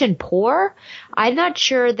for rich and poor, I'm not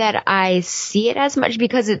sure that I see it as much,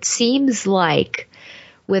 because it seems like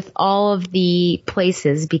with all of the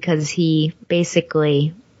places, because he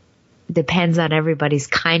basically depends on everybody's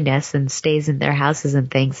kindness and stays in their houses and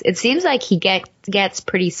things, it seems like he gets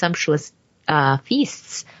pretty sumptuous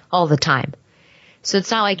feasts all the time. So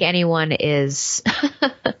it's not like anyone is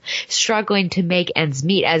struggling to make ends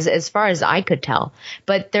meet, as far as I could tell.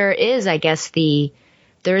 But there is, I guess,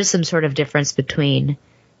 there is some sort of difference between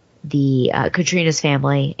the Katrina's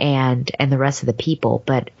family and the rest of the people.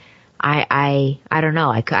 But I don't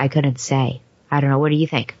know. I couldn't say. I don't know. What do you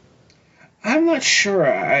think? I'm not sure.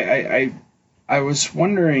 I was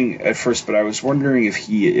wondering at first, but I was wondering if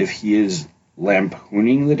he is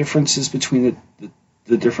lampooning the differences between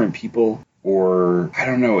the different people, or I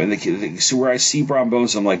don't know. And so where I see Brom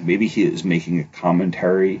Bones, I'm like, maybe he is making a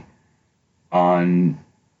commentary on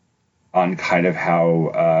kind of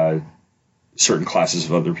how certain classes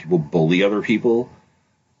of other people bully other people.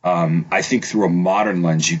 I think through a modern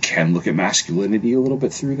lens, you can look at masculinity a little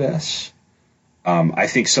bit through this. I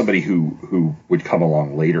think somebody who would come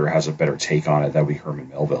along later has a better take on it. That would be Herman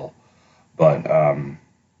Melville. But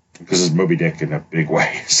because it's Moby Dick in a big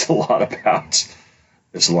way, it's a lot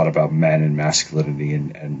about men and masculinity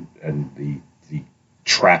and the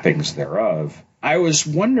trappings thereof. I was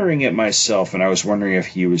wondering it myself, and I was wondering if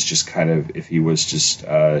he was just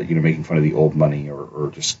making fun of the old money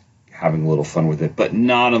or just having a little fun with it, but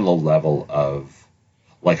not on the level of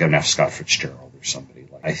like an F. Scott Fitzgerald or somebody.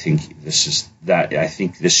 I think this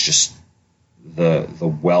just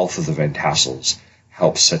the wealth of the Van Tassels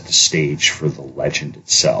helps set the stage for the legend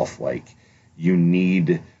itself. Like, you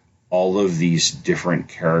need all of these different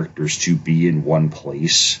characters to be in one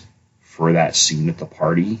place for that scene at the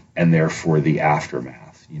party, and therefore the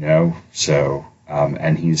aftermath, So,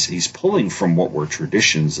 and he's pulling from what were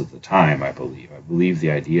traditions at the time, I believe. I believe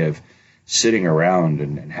the idea of sitting around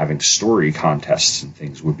and having story contests and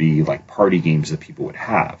things would be like party games that people would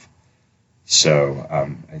have. So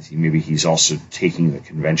I think maybe he's also taking the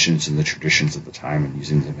conventions and the traditions of the time and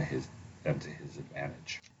using them to his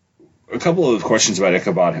advantage. A couple of questions about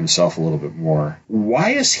Ichabod himself a little bit more.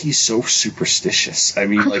 Why is he so superstitious? I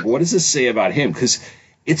mean, like, what does this say about him? Because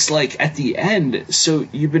it's like at the end, so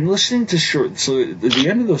you've been listening to so at the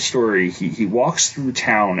end of the story, he walks through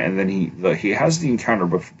town and then he has the encounter,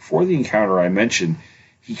 but before the encounter I mentioned,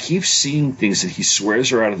 he keeps seeing things that he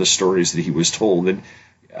swears are out of the stories that he was told. And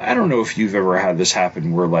I don't know if you've ever had this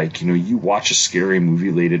happen where, like, you watch a scary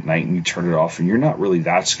movie late at night and you turn it off and you're not really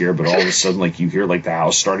that scared, but all of a sudden, like, you hear, like, the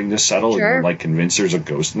house starting to settle. Sure. And you're, like, convinced there's a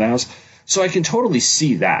ghost in the house. So I can totally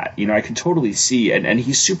see that. I can totally see, and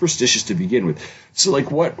he's superstitious to begin with. So,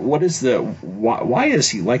 like, what is why is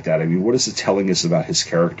he like that? I mean, what is it telling us about his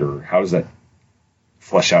character? How does that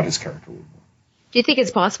flesh out his character a little more? Do you think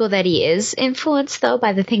it's possible that he is influenced, though,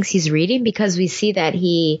 by the things he's reading? Because we see that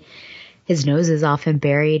his nose is often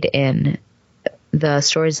buried in the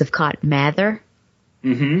stories of Cotton Mather.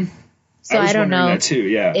 Mm-hmm. So I don't know that too,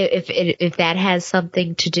 yeah. if that has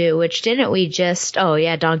something to do, which didn't we just,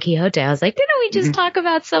 Don Quixote. I was like, didn't we just talk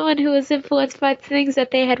about someone who was influenced by things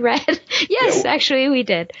that they had read? Yes, yeah, actually we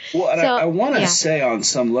did. Well, and I want to say on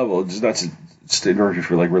some level, just not to interrupt you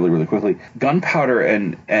for like really, really quickly, Gunpowder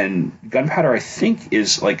and Gunpowder I think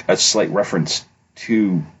is like a slight reference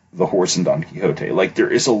to the horse in Don Quixote. Like, there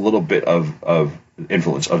is a little bit of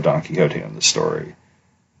influence of Don Quixote on the story.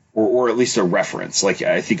 Or at least a reference. Like,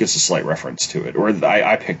 I think it's a slight reference to it. Or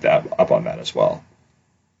I picked that up on that as well.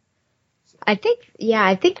 I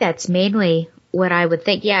think that's mainly what I would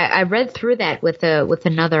think. Yeah, I read through that with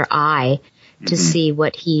another eye to see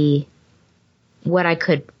what I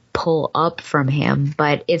could pull up from him.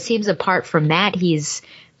 But it seems apart from that, he's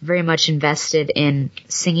very much invested in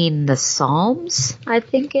singing the Psalms, I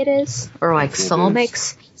think it is. Or like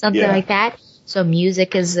psalmics, something like that. So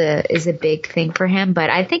music is a big thing for him, but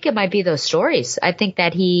I think it might be those stories. I think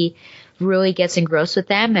that he really gets engrossed with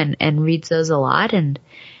them and reads those a lot, and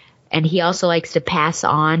he also likes to pass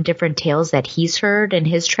on different tales that he's heard in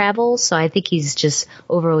his travels. So I think he's just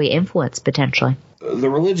overly influenced potentially.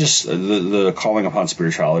 The religious, the calling upon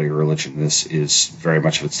spirituality or religion, this is very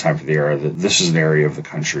much of its time for the era. This is an area of the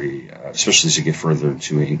country, especially as you get further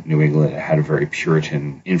into New England, it had a very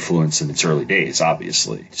Puritan influence in its early days,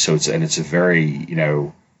 obviously. So it's a very,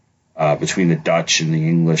 between the Dutch and the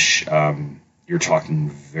English, you're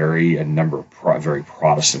talking a number of very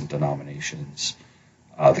Protestant denominations.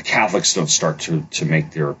 The Catholics don't start to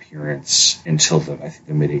make their appearance until the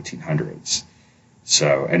mid 1800s.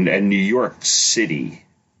 So, and New York City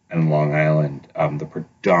and Long Island, the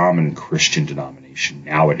predominant Christian denomination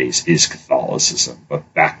nowadays is Catholicism.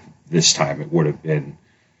 But back this time, it would have been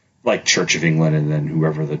like Church of England, and then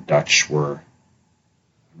whoever the Dutch were. I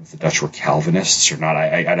don't know if the Dutch were Calvinists or not.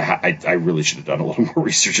 I really should have done a little more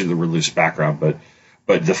research into the religious background.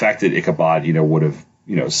 But the fact that Ichabod, would have,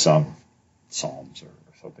 some Psalms or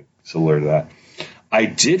something similar to that. I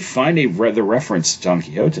did find the reference to Don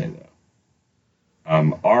Quixote, though.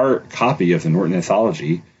 Our copy of the Norton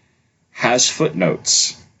Anthology has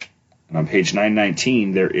footnotes. And on page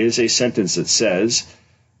 919, there is a sentence that says,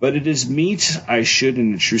 "But it is meet I should,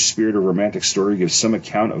 in the true spirit of romantic story, give some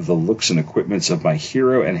account of the looks and equipments of my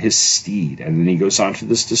hero and his steed." And then he goes on to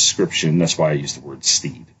this description. That's why I use the word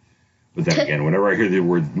steed. But then again, whenever I hear the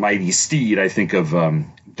word mighty steed, I think of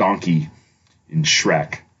Donkey in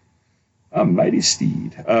Shrek. Mighty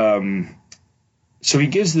steed. So he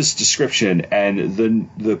gives this description, and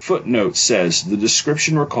the footnote says, "The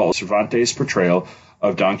description recalls Cervantes' portrayal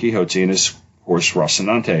of Don Quixote and his horse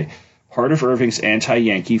Rocinante. Part of Irving's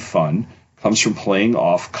anti-Yankee fun comes from playing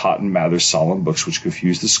off Cotton Mather's solemn books, which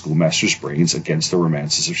confuse the schoolmaster's brains against the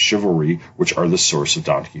romances of chivalry, which are the source of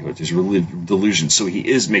Don Quixote's delusion." So he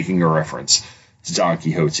is making a reference to Don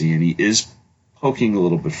Quixote, and he is poking a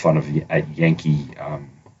little bit fun at Yankee,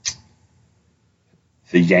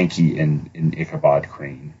 the Yankee in Ichabod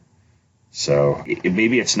Crane. So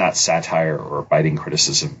maybe it's not satire or biting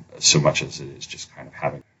criticism so much as it is just kind of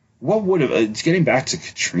having. What would have, getting back to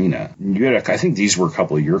Katrina, I think these were a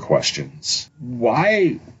couple of your questions.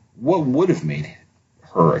 What would have made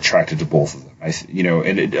her attracted to both of them?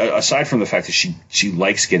 Aside from the fact that she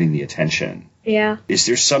likes getting the attention. Yeah. Is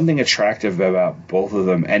there something attractive about both of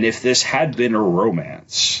them? And if this had been a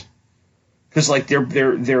romance, because like they're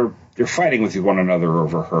fighting with one another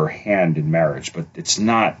over her hand in marriage, but it's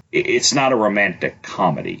not a romantic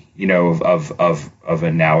comedy, of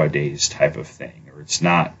a nowadays type of thing, or it's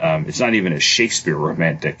not even a Shakespeare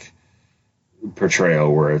romantic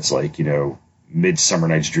portrayal where it's like, Midsummer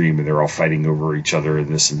Night's Dream and they're all fighting over each other and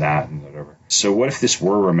this and that and whatever. So what if this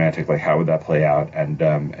were romantic? Like, how would that play out?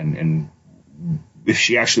 And if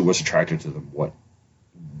she actually was attracted to them, what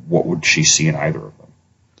would she see in either of them?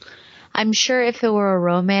 I'm sure if it were a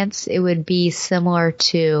romance, it would be similar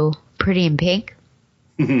to Pretty in Pink.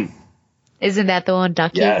 Mm-hmm. Isn't that the one,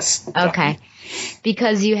 Ducky? Yes. Ducky. Okay.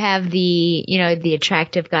 Because you have the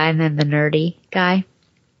attractive guy and then the nerdy guy.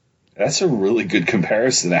 That's a really good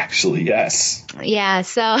comparison, actually. Yes. Yeah.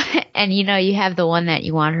 So, and you have the one that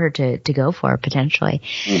you want her to go for potentially.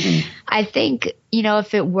 Mm-hmm. I think,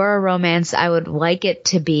 if it were a romance, I would like it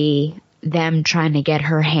to be them trying to get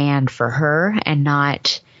her hand for her and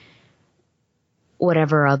not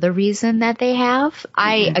whatever other reason that they have.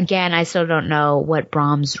 Mm-hmm. I still don't know what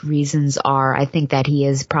Brahms' reasons are. I think that he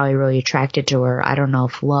is probably really attracted to her. I don't know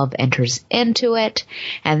if love enters into it.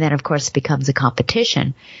 And then, of course, it becomes a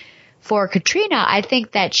competition. For Katrina, I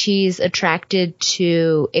think that she's attracted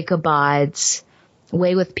to Ichabod's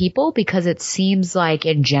way with people because it seems like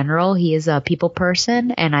in general he is a people person,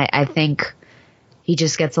 and I think he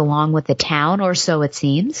just gets along with the town, or so it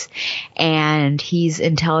seems. And he's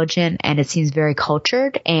intelligent and it seems very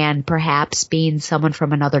cultured, and perhaps being someone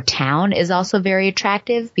from another town is also very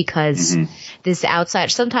attractive because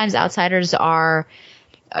sometimes outsiders are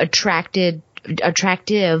attractive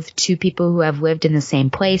to people who have lived in the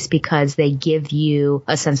same place because they give you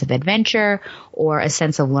a sense of adventure or a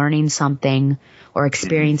sense of learning something or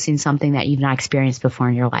experiencing something that you've not experienced before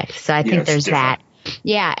in your life. So I think there's that.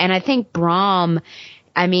 Yeah. And I think Brahm,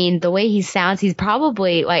 the way he sounds, he's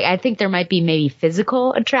probably I think there might be maybe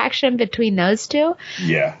physical attraction between those two.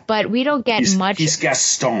 Yeah. But we don't get much. He's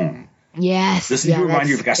Gaston. Yes. Doesn't he remind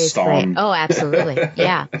you of Gaston? Oh, absolutely.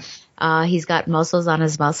 Yeah. He's got muscles on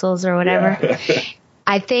his muscles or whatever. Yeah.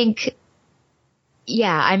 I think,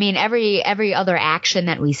 every other action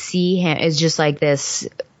that we see him is just like this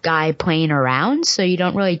guy playing around. So you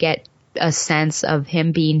don't really get a sense of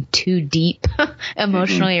him being too deep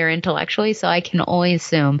emotionally or intellectually. So I can only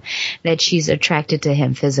assume that she's attracted to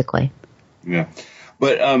him physically. Yeah.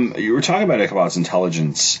 But you were talking about Ichabod's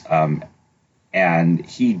intelligence, and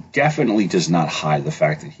he definitely does not hide the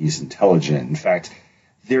fact that he's intelligent. In fact,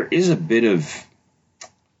 there is a bit of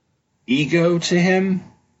ego to him.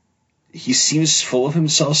 He seems full of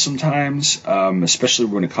himself sometimes, especially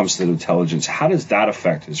when it comes to intelligence. How does that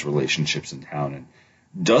affect his relationships in town? And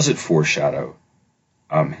does it foreshadow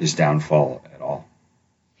his downfall at all?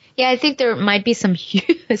 Yeah, I think there might be some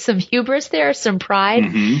hubris there, some pride.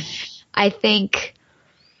 Mm-hmm. I think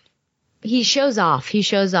he shows off. He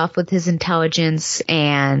shows off with his intelligence,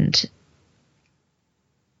 and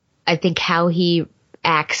I think how he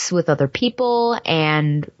acts with other people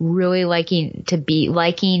and really liking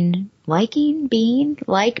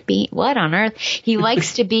what on earth? He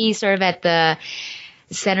likes to be sort of at the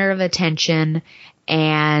center of attention,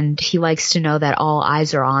 and he likes to know that all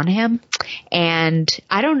eyes are on him. And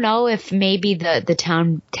I don't know if maybe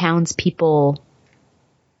the townspeople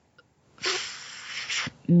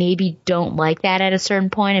maybe don't like that at a certain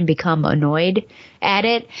point and become annoyed at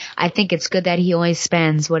it. I think it's good that he only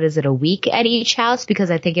spends, a week at each house,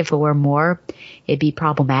 because I think if it were more, it'd be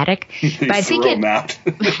problematic. But I think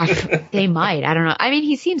they might. I don't know.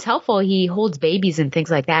 He seems helpful. He holds babies and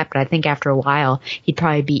things like that, but I think after a while, he'd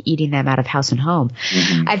probably be eating them out of house and home.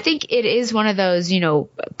 Mm-hmm. I think it is one of those,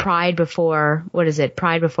 pride before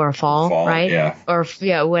a fall, right? Yeah. Or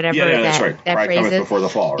whatever. Yeah, that's right. That pride phrase cometh is. Before the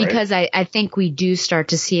fall, right? Because I think we do start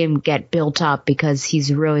to see him get built up because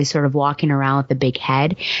he's really sort of walking around with a big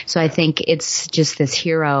head. So I think it's just this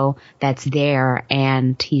hero that's there,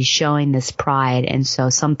 and he's showing this pride, and so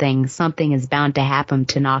something is bound to happen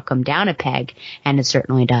to knock him down a peg, and it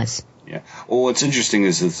certainly does. Yeah. Well, what's interesting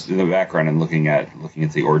is it's in the background and looking at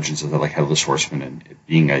the origins of the Headless Horseman and it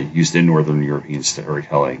being used in Northern European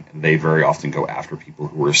storytelling. They very often go after people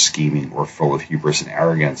who are scheming or full of hubris and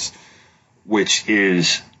arrogance, which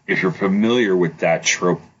is, if you're familiar with that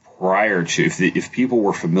trope prior to, if people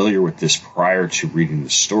were familiar with this prior to reading the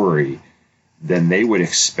story, then they would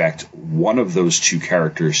expect one of those two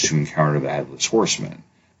characters to encounter the Headless Horseman,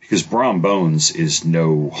 because Brom Bones is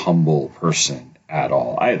no humble person at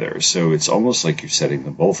all either. So it's almost like you're setting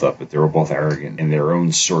them both up, but they're both arrogant in their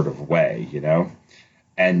own sort of way, you know?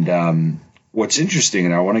 And what's interesting,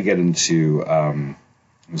 and I want to get into,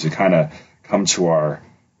 as we kind of come to our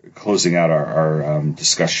closing out our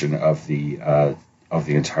discussion of the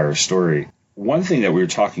entire story. One thing that we were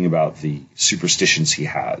talking about, the superstitions he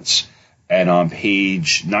has, and on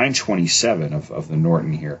page 927 of the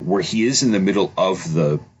Norton here, where he is in the middle of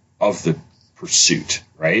the pursuit,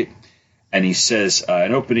 right? And he says,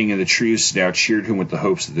 an opening in the trees now cheered him with the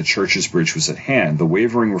hopes that the church's bridge was at hand. The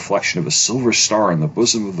wavering reflection of a silver star in the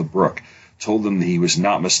bosom of the brook told him that he was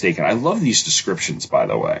not mistaken. I love these descriptions, by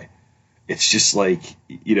the way. It's just like,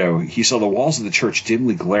 you know, he saw the walls of the church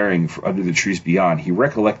dimly glaring under the trees beyond. He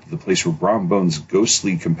recollected the place where Brom Bones'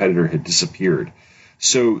 ghostly competitor had disappeared.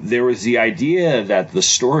 So there was the idea that the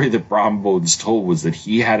story that Brom Bones told was that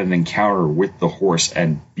he had an encounter with the horse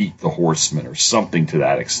and beat the horseman or something to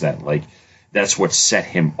that extent. Like, that's what set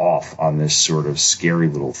him off on this sort of scary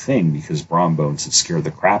little thing, because Brom Bones had scared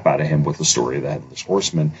the crap out of him with the story of the Headless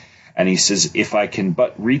Horseman. And he says, if I can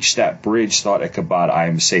but reach that bridge, thought Ichabod, I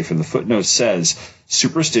am safe. And the footnote says,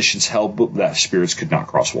 superstitions held that spirits could not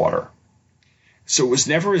cross water. So it was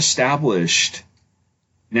never established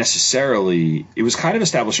necessarily. It was kind of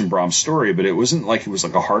established in Brom's story, but it wasn't like it was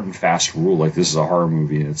like a hard and fast rule, like this is a horror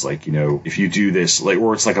movie and it's like, you know, if you do this, like,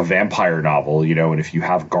 or it's like a vampire novel, you know, and if you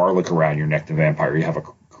have garlic around your neck, the vampire, you have a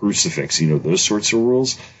crucifix, you know, those sorts of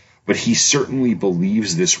rules. But he certainly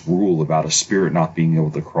believes this rule about a spirit not being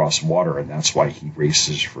able to cross water, and that's why he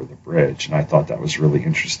races for the bridge. And I thought that was really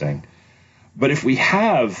interesting. But if we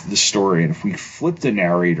have the story, and if we flip the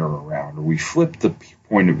narrator around, or we flip the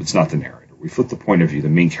point of, it's not the narrator, we flip the point of view, the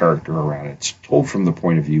main character around, it's told from the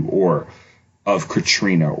point of view or of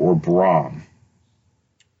Katrina or Brom,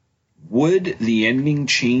 would the ending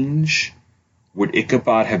change? Would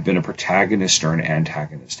Ichabod have been a protagonist or an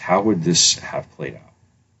antagonist? How would this have played out?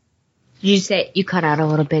 Did you say, you cut out a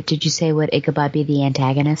little bit, did you say would Ichabod be the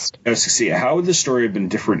antagonist? I was to see, how would the story have been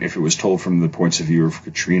different if it was told from the points of view of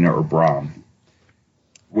Katrina or Brom?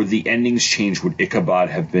 Would the endings change? Would Ichabod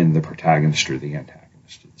have been the protagonist or the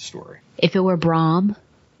antagonist of the story? If it were Brom,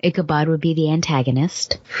 Ichabod would be the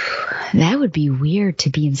antagonist. That would be weird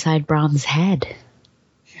to be inside Brom's head.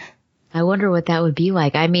 Yeah. I wonder what that would be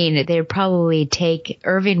like. I mean, they'd probably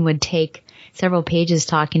Irving would take several pages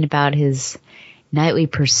talking about his nightly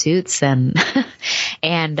pursuits and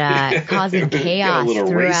causing chaos a little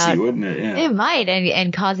throughout. Racy, wouldn't it? Yeah. It might,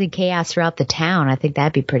 and causing chaos throughout the town. I think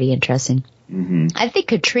that'd be pretty interesting. Mm-hmm. I think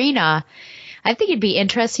Katrina, I think it'd be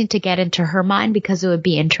interesting to get into her mind, because it would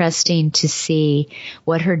be interesting to see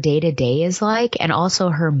what her day-to-day is like and also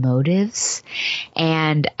her motives.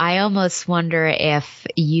 And I almost wonder if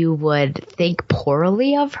you would think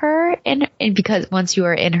poorly of her and because once you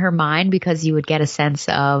are in her mind, because you would get a sense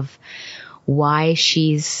of why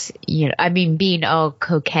she's, you know, I mean, being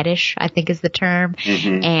coquettish, I think is the term,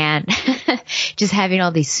 and just having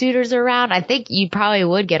all these suitors around. I think you probably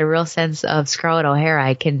would get a real sense of Scarlett O'Hara.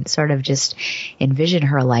 I can sort of just envision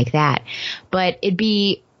her like that. But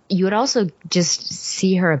you would also just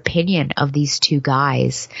see her opinion of these two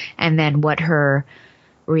guys, and then what her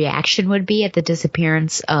reaction would be at the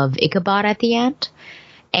disappearance of Ichabod at the end.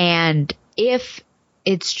 And if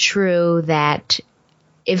it's true that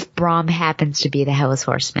if Brom happens to be the Headless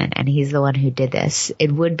Horseman and he's the one who did this,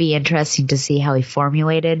 it would be interesting to see how he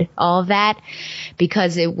formulated all of that,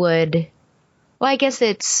 because it would, well, I guess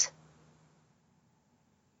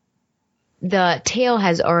the tale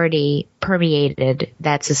has already permeated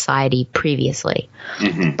that society previously,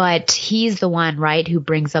 but he's the one, right, who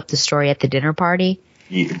brings up the story at the dinner party.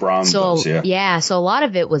 Brom does, yeah. Yeah, so a lot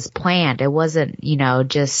of it was planned. It wasn't, you know,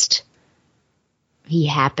 just he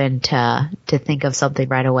happened to think of something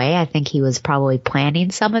right away. I think he was probably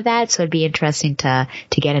planning some of that, so it'd be interesting to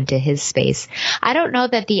get into his space. I don't know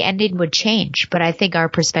that the ending would change, but I think our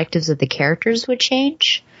perspectives of the characters would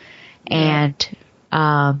change. Yeah.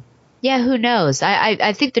 And who knows?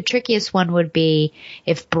 I think the trickiest one would be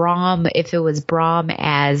if it was Brom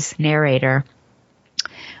as narrator,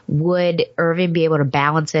 would Irving be able to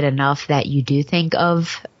balance it enough that you do think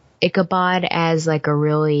of Ichabod as like a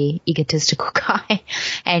really egotistical guy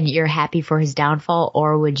and you're happy for his downfall,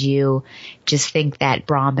 or would you just think that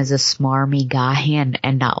Brom is a smarmy guy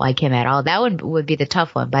and not like him at all? That would be the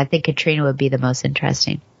tough one, but I think Katrina would be the most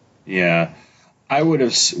interesting. Yeah.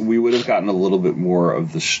 We would have gotten a little bit more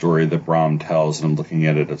of the story that Brom tells, and I'm looking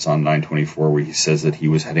at it, it's on 924, where he says that he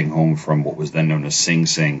was heading home from what was then known as Sing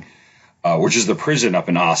Sing. which is the prison up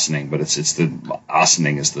in Ossining, but it's the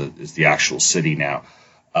Ossining is the actual city now.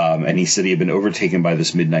 And he said he had been overtaken by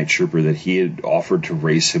this midnight trooper that he had offered to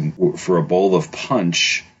race him for a bowl of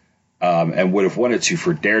punch, and would have wanted to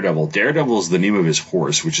for Daredevil. Daredevil is the name of his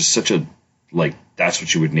horse, which is such a, like, that's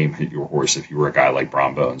what you would name your horse if you were a guy like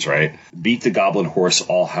Brom Bones, right? Beat the goblin horse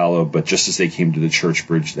all hallow, but just as they came to the church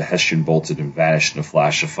bridge, the Hessian bolted and vanished in a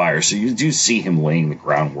flash of fire. So you do see him laying the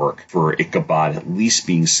groundwork for Ichabod at least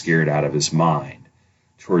being scared out of his mind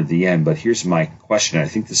toward the end. But here's my question. I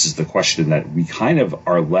think this is the question that we kind of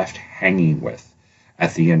are left hanging with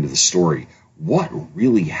at the end of the story. What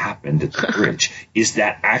really happened at the bridge? Is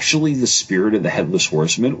that actually the spirit of the Headless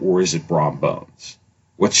Horseman, or is it Brom Bones?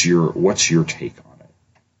 What's your take on it?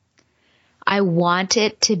 I want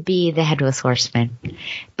it to be the Headless Horseman,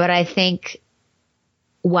 but I think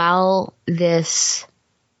while this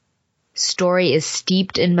story is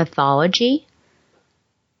steeped in mythology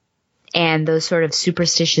and those sort of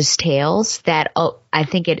superstitious tales, that I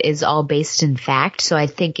think it is all based in fact. So I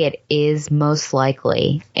think it is most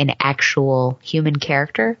likely an actual human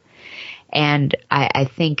character, and I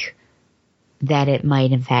think that it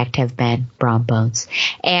might in fact have been Brom Bones.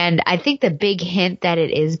 And I think the big hint that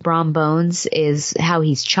it is Brom Bones is how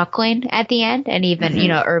he's chuckling at the end. And even,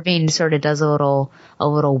 Irving sort of does a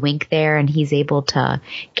little wink there, and he's able to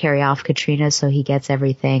carry off Katrina so he gets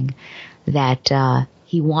everything that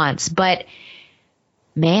he wants. But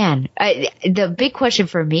man, the big question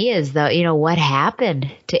for me is what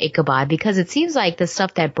happened to Ichabod? Because it seems like the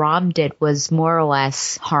stuff that Brom did was more or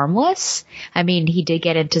less harmless. I mean, he did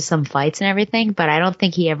get into some fights and everything, but I don't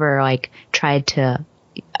think he ever tried to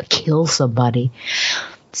kill somebody.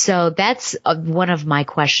 So that's one of my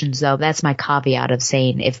questions, though. That's my caveat of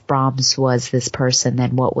saying if Brahms was this person,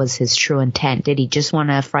 then what was his true intent? Did he just want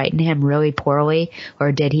to frighten him really poorly,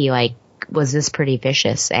 or did he was this pretty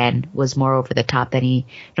vicious and was more over the top than he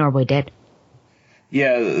normally did?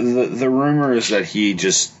 Yeah, the rumor is that he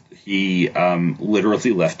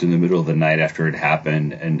literally left in the middle of the night after it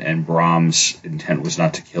happened, and Brahms' intent was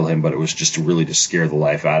not to kill him, but it was just to scare the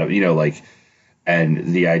life out of him,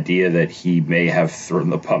 and the idea that he may have thrown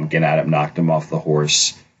the pumpkin at him, knocked him off the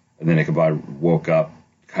horse, and then Ichabod woke up,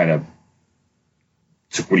 kind of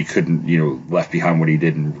took what he couldn't, left behind what he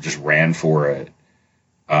did and just ran for it.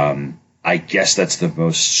 I guess that's the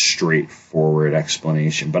most straightforward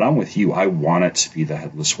explanation, but I'm with you. I want it to be the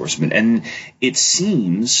Headless Horseman. And it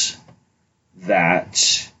seems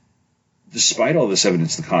that despite all this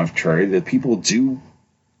evidence to the contrary, that people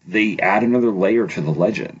they add another layer to the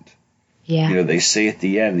legend. Yeah. They say at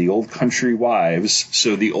the end, the old country wives.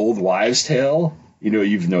 So the old wives' tale,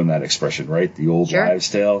 you've known that expression, right? The old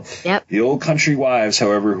wives' tale. Yep. The old country wives,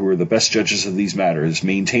 however, who are the best judges of these matters,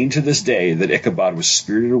 maintain to this day that Ichabod was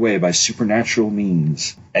spirited away by supernatural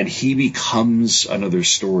means, and he becomes another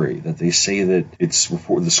story. That they say that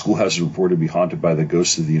the schoolhouse is reported to be haunted by the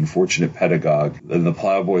ghost of the unfortunate pedagogue, and the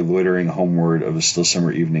plowboy loitering homeward of a still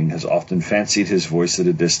summer evening has often fancied his voice at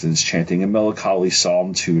a distance, chanting a melancholy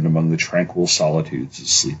psalm tune among the tranquil solitudes of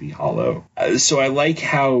Sleepy Hollow. So I like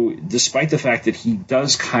how, despite the fact that he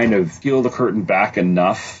does kind of peel the curtain back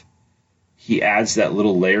enough, he adds that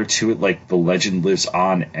little layer to it, the legend lives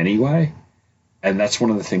on anyway. And that's one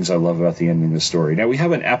of the things I love about the ending of the story. Now, we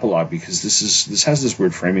have an epilogue because this has this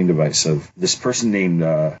weird framing device of this person named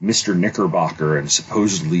Mr. Knickerbocker, and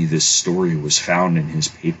supposedly this story was found in his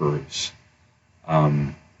papers.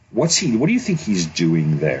 What do you think he's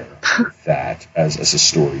doing there with that as a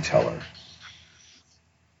storyteller?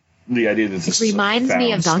 The idea that this reminds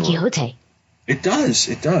me of Don Quixote. It does.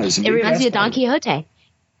 It reminds me of Don Quixote.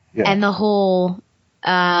 Yeah. And the whole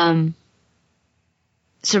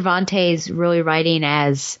Cervantes really writing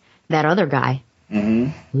as that other guy,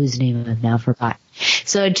 whose name I've now forgot.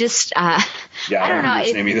 So it just, I don't know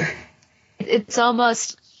his name either. It's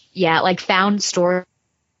almost, found stories.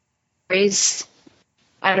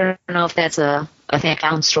 I don't know if that's a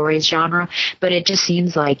found stories genre, but it just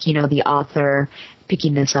seems like, the author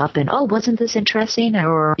picking this up and, wasn't this interesting?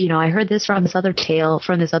 Or, I heard this from this other tale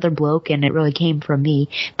from this other bloke and it really came from me,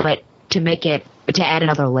 but to add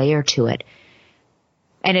another layer to it.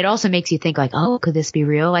 And it also makes you think could this be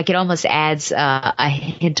real? It almost adds a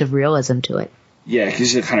hint of realism to it. Yeah, it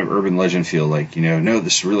gives you a kind of urban legend feel no,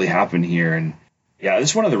 this really happened here. And yeah,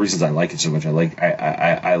 that's one of the reasons I like it so much.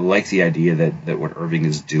 I like the idea that what Irving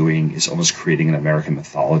is doing is almost creating an American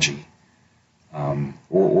mythology.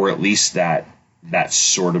 Or at least that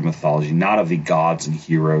sort of mythology, not of the gods and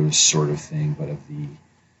heroes sort of thing, but of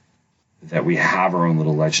that we have our own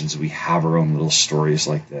little legends, we have our own little stories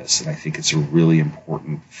like this. And I think it's a really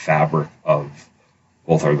important fabric of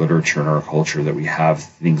both our literature and our culture, that we have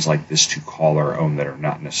things like this to call our own that are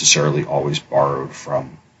not necessarily always borrowed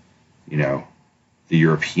from, you know, the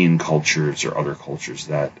European cultures or other cultures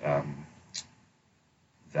that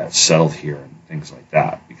that settled here and things like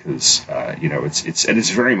that, because you know, it's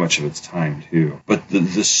very much of its time too. But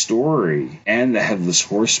the story and the Headless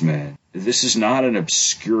Horseman, this is not an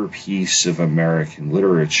obscure piece of American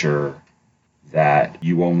literature that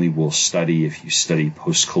you only will study if you study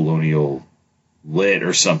post-colonial lit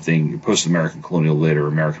or something, post-American colonial lit or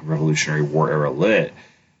American Revolutionary War era lit.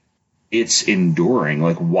 It's enduring.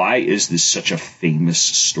 Like, why is this such a famous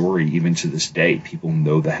story even to this day? People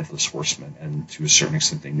know the Headless Horseman, and to a certain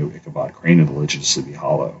extent they know Ichabod Crane and the Legend of Sleepy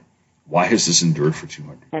Hollow. Why has this endured for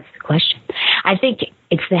 200 years? That's the question. I think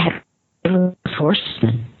it's the Headless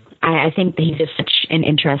Horseman. I think that he's just such an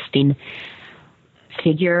interesting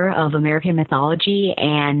figure of American mythology,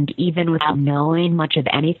 and even without knowing much of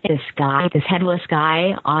anything, this headless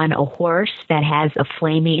guy on a horse that has a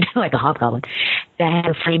flaming, like a hobgoblin, that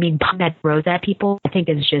has a flaming pump that throws at people, I think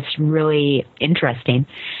is just really interesting.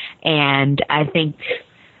 And I think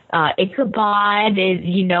Ichabod is,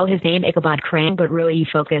 you know, his name, Ichabod Crane, but really you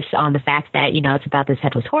focus on the fact that, you know, it's about this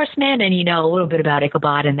headless horseman, and you know a little bit about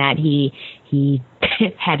Ichabod and that he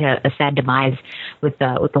had a sad demise with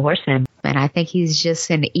the horseman. And I think he's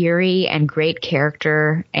just an eerie and great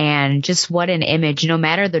character, and just what an image, no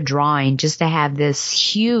matter the drawing, just to have this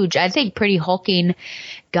huge, I think pretty hulking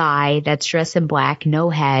guy that's dressed in black,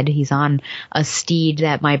 no head. He's on a steed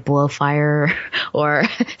that might blow fire or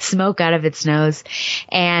smoke out of its nose,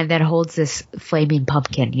 and that holds this flaming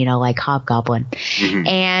pumpkin, you know, like Hobgoblin. Mm-hmm.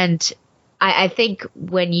 And I think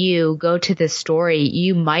when you go to this story,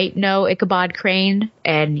 you might know Ichabod Crane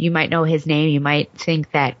and you might know his name. You might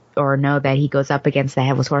think that or know that he goes up against the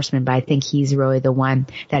Headless Horseman, but I think he's really the one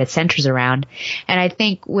that it centers around. And I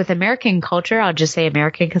think with American culture, I'll just say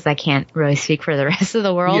American because I can't really speak for the rest of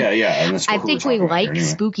the world. Yeah. And I think we like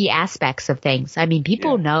spooky aspects of things. I mean,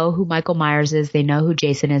 people know who Michael Myers is. They know who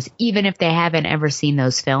Jason is, even if they haven't ever seen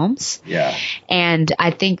those films. Yeah. And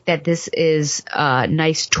I think that this is a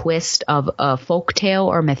nice twist of a folktale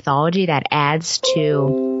or mythology that adds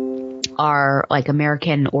to our like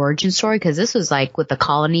American origin story, because this was like with the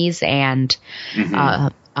colonies and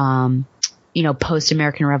you know,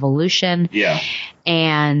 post-American Revolution. Yeah.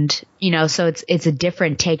 And you know, so it's a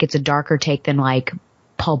different take, it's a darker take than like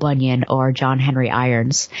Paul Bunyan or John Henry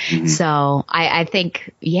Irons. Mm-hmm. So I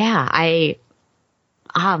think I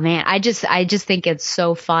just think it's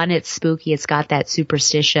so fun. It's spooky. It's got that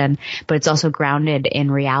superstition, but it's also grounded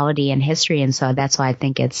in reality and history. And so that's why I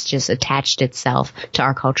think it's just attached itself to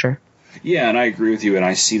our culture. Yeah, and I agree with you. And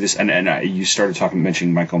I see this, and you started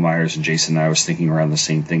mentioning Michael Myers and Jason, and I was thinking around the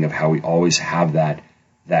same thing of how we always have that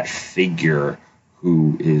figure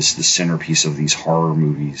who is the centerpiece of these horror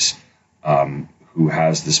movies, who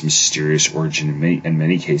has this mysterious origin in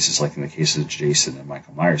many cases, like in the case of Jason and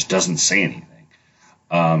Michael Myers, doesn't say anything.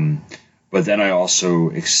 But then I also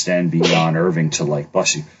extend beyond Irving to, like,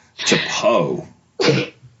 bless you, to Poe.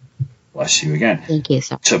 Bless you again. Thank you,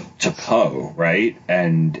 sir. To Poe, right?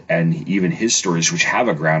 And even his stories, which have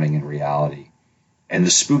a grounding in reality. And the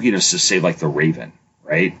spookiness of, say, like The Raven,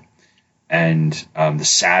 right? And the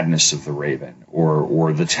sadness of The Raven,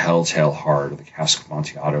 or The Telltale Heart, or The Cask of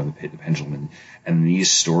Amontillado, and The Pit, the Pendulum, and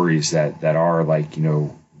these stories that are like, you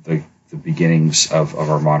know, the beginnings of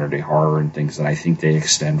our modern day horror and things, that I think they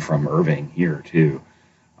extend from Irving here too.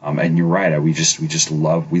 And you're right. We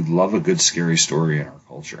love a good scary story in our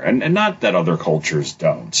culture, and not that other cultures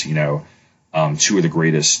don't. You know, two of the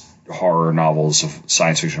greatest horror novels of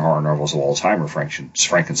science fiction horror novels of all time are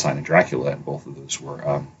Frankenstein and Dracula, and both of those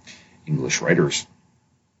were English writers.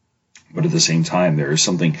 But at the same time, there is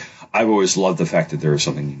something. I've always loved the fact that there is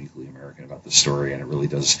something uniquely American about this story, and it really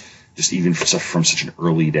does. Just even from such an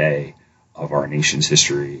early day of our nation's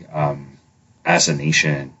history, as a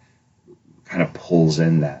nation, kind of pulls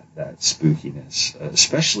in that spookiness,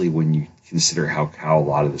 especially when you consider how a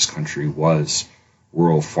lot of this country was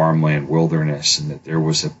rural farmland, wilderness, and that there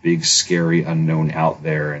was a big, scary unknown out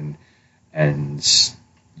there, and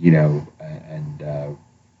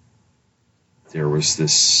there was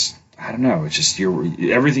this. I don't know. It's just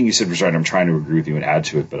everything you said was right. I'm trying to agree with you and add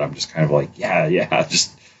to it, but I'm just kind of like, yeah,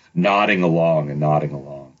 just nodding along.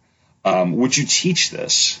 Would you teach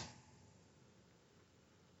this?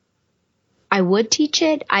 I would teach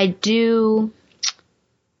it. I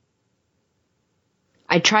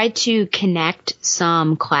try to connect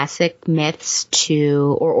some classic myths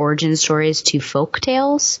or origin stories to folk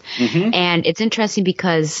tales. Mm-hmm. And it's interesting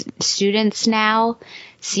because students now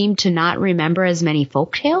seem to not remember as many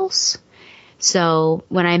folk tales. So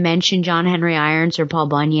when I mention John Henry Irons or Paul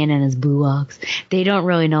Bunyan and his Blue Ox, they don't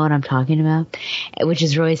really know what I'm talking about, which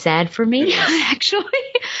is really sad for me, actually,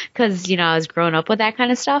 because, you know, I was growing up with that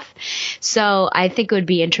kind of stuff. So I think it would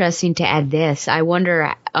be interesting to add this. I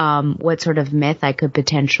wonder what sort of myth I could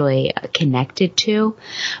potentially connect it to,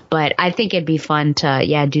 but I think it'd be fun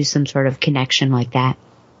to, do some sort of connection like that.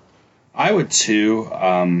 I would too.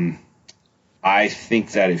 I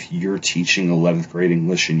think that if you're teaching 11th grade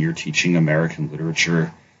English and you're teaching American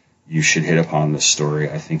literature, you should hit upon this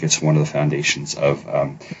story. I think it's one of the foundations of.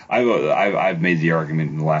 I've made the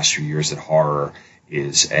argument in the last few years that horror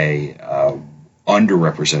is a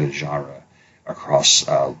underrepresented genre across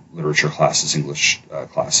literature classes, English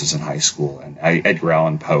classes in high school, and Edgar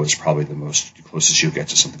Allan Poe is probably the most closest you'll get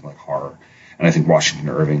to something like horror. And I think Washington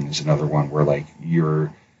Irving is another one where like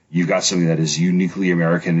you've got something that is uniquely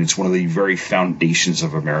American. It's one of the very foundations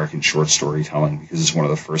of American short storytelling because it's one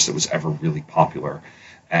of the first that was ever really popular.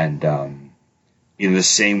 And in the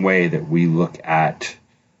same way that we look at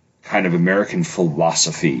kind of American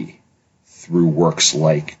philosophy through works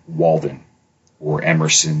like Walden or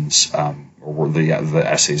Emerson's or the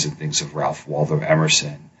essays and things of Ralph Waldo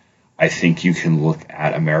Emerson, I think you can look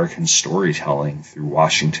at American storytelling through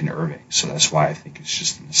Washington Irving. So that's why I think it's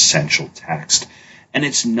just an essential text. And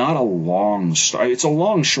it's not a long story. It's a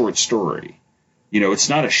long short story. You know, it's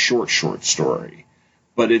not a short story.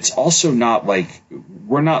 But it's also not like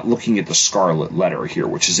we're not looking at the Scarlet Letter here,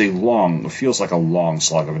 which is it feels like a long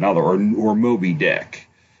slog of another, or Moby Dick,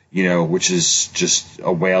 you know, which is just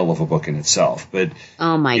a whale of a book in itself. But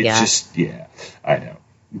oh my God. I know.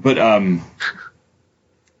 But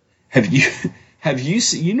Have you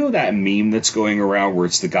seen, you know that meme that's going around where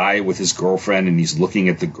it's the guy with his girlfriend and he's looking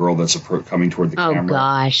at the girl that's coming toward the camera? Oh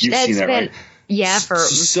gosh. You've seen that, right? Yeah, for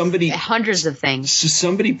hundreds of things. So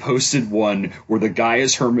somebody posted one where the guy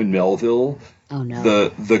is Herman Melville. Oh no.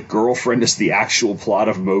 The girlfriend is the actual plot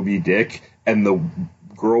of Moby Dick, and the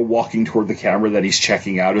girl walking toward the camera that he's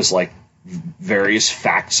checking out is like various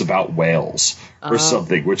facts about whales or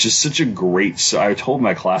something, which is such a great. So I told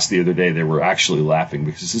my class the other day, they were actually laughing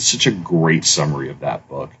because it's such a great summary of that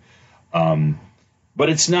book. But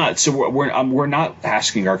it's not. So we're not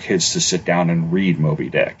asking our kids to sit down and read Moby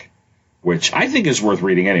Dick, which I think is worth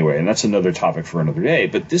reading anyway, and that's another topic for another day.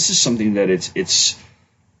 But this is something that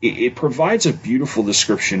it provides a beautiful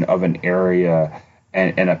description of an area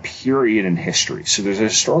and a period in history. So there's a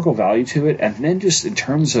historical value to it, and then just in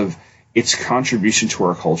terms of its contribution to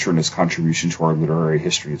our culture and its contribution to our literary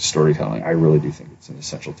history and storytelling, I really do think it's an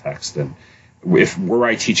essential text. And were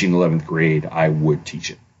I teaching 11th grade, I would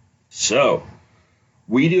teach it. So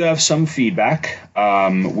we do have some feedback.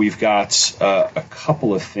 We've got a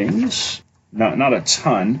couple of things, not a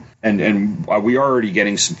ton, and we are already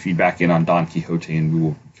getting some feedback in on Don Quixote, and we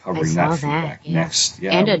will be covering that feedback next.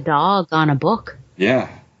 Yeah. And a dog on a book. Yeah,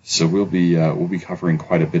 so we'll be covering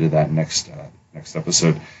quite a bit of that next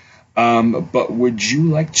episode. But would you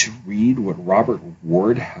like to read what Robert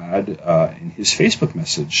Ward had in his Facebook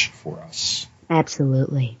message for us?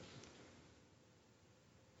 Absolutely.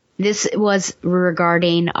 This was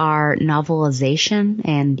regarding our novelization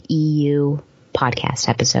and EU podcast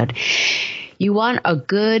episode. You want a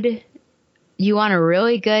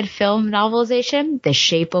really good film novelization? The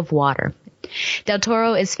Shape of Water. Del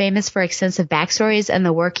Toro is famous for extensive backstories and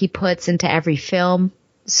the work he puts into every film,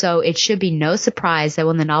 so it should be no surprise that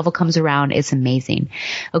when the novel comes around, it's amazing.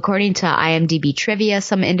 According to IMDb trivia,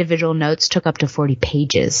 some individual notes took up to 40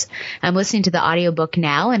 pages. I'm listening to the audiobook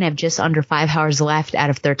now and have just under 5 hours left out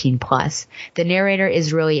of 13 plus. The narrator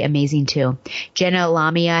is really amazing too. Jenna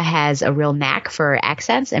Lamia has a real knack for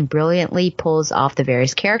accents and brilliantly pulls off the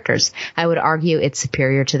various characters. I would argue it's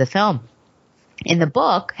superior to the film. In the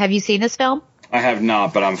book, have you seen this film? I have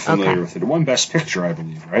not, but I'm familiar with it. It won Best Picture, I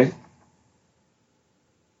believe, right?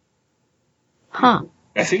 Huh.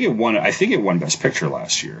 I think it won Best Picture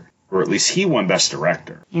last year, or at least he won Best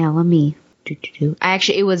Director. Yeah, let me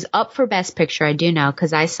Actually, it was up for Best Picture. I do know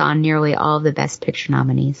because I saw nearly all of the Best Picture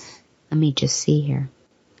nominees. Let me just see here.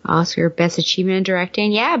 Oscar, Best Achievement in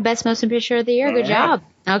Directing. Yeah, Best Motion Picture of the Year. Good job.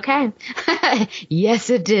 Okay. Yes,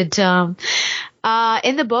 it did, Tom.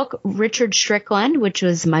 In the book, Richard Strickland, which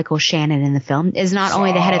was Michael Shannon in the film, is not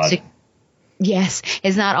only the head of Yes,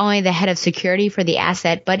 is not only the head of security for the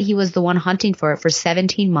asset, but he was the one hunting for it for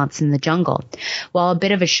 17 months in the jungle. While a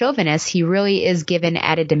bit of a chauvinist, he really is given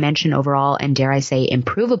added dimension overall and, dare I say,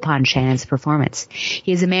 improve upon Shannon's performance.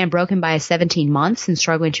 He is a man broken by his 17 months and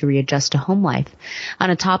struggling to readjust to home life.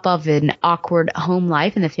 On top of an awkward home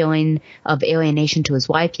life and the feeling of alienation to his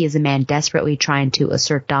wife, he is a man desperately trying to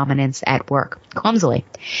assert dominance at work, clumsily.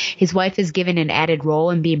 His wife is given an added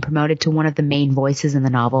role in being promoted to one of the main voices in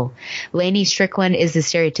the novel. Lainey Strickland is the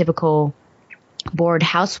stereotypical bored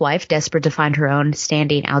housewife desperate to find her own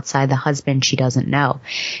standing outside the husband she doesn't know.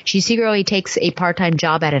 She secretly takes a part-time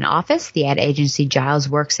job at an office the ad agency Giles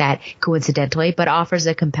works at coincidentally, but offers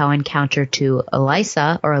a compelling counter to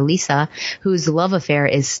Elisa, whose love affair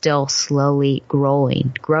is still slowly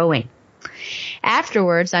growing.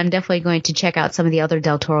 Afterwards, I'm definitely going to check out some of the other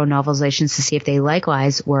Del Toro novelizations to see if they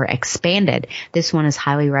likewise were expanded. This one is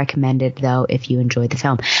highly recommended, though, if you enjoyed the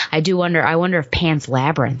film. I wonder if Pan's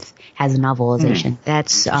Labyrinth has a novelization.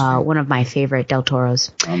 That's one of my favorite Del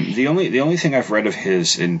Toros. The only thing I've read of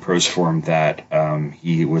his in prose form that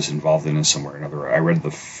he was involved in somewhere or another, I read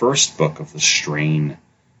the first book of the Strain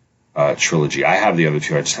trilogy. I have the other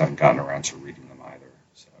two. I just haven't gotten around to reading them either.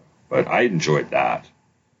 So, but I enjoyed that.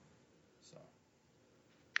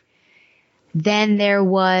 Then there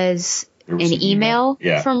was an email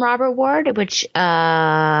from Robert Ward, which, okay.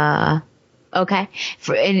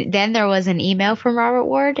 And then there was an email from Robert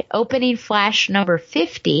Ward. Opening Flash number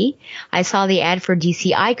 50, I saw the ad for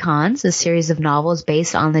DC Icons, a series of novels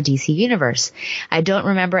based on the DC universe. I don't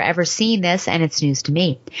remember ever seeing this, and it's news to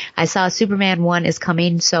me. I saw Superman 1 is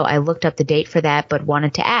coming, so I looked up the date for that, but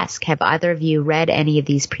wanted to ask, have either of you read any of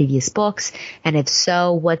these previous books? And if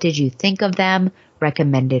so, what did you think of them?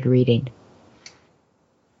 Recommended reading.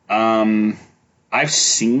 I've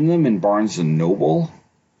seen them in Barnes & Noble,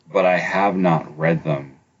 but I have not read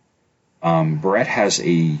them. Brett has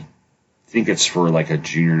I think it's for like a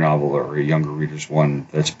junior novel or a younger reader's one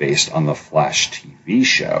that's based on the Flash TV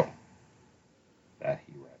show that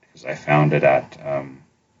he read. Because I found it at, I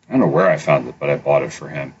don't know where I found it, but I bought it for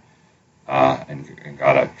him and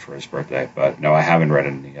got it for his birthday. But no, I haven't read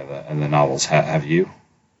any of the novels. Have you?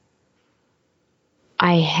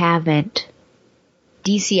 I haven't.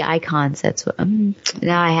 DC Icons, that's what,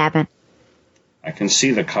 no, I haven't. I can see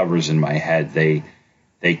the covers in my head. They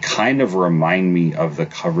kind of remind me of the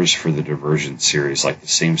covers for the Divergent series, like the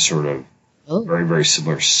same sort of very, very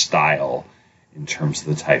similar style in terms of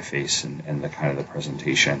the typeface and the kind of the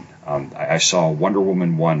presentation. I saw Wonder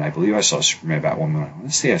Woman 1. I believe I saw Superman Batwoman. I want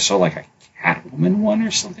to say I saw like a Catwoman 1 or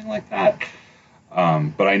something like that.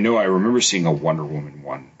 But I remember seeing a Wonder Woman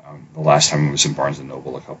 1 the last time it was in Barnes &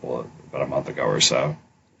 Noble about a month ago or so.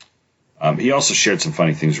 He also shared some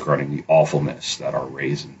funny things regarding the awfulness that are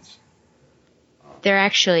raisins. They're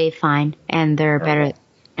actually fine, and they're better.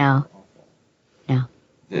 No.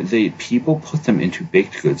 People put them into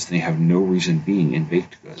baked goods. They have no reason being in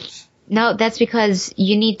baked goods. No, that's because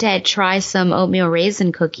you need to try some oatmeal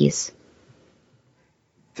raisin cookies.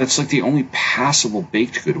 That's like the only passable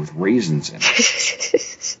baked good with raisins in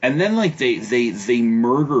it. And then like they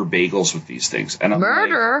murder bagels with these things. And I'm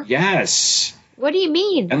murder? Like, yes. What do you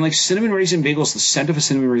mean? And like cinnamon raisin bagels, the scent of a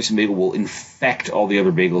cinnamon raisin bagel will infect all the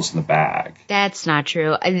other bagels in the bag. That's not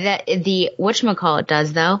true. The whatchamacallit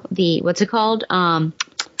does though. The what's it called? The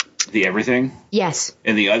everything? Yes.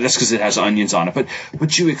 And that's because it has onions on it.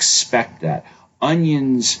 But you expect that.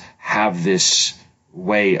 Onions have this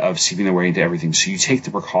way of seeping their way into everything, so you take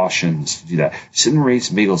the precautions to do that. Cinnamon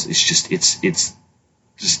raisin bagels, it's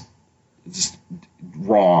just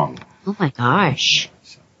wrong. Oh my gosh.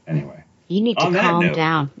 So, anyway. You need to calm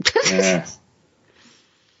down. Yeah.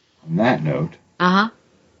 On that note. Uh-huh.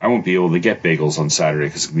 I won't be able to get bagels on Saturday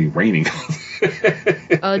because it's going to be raining.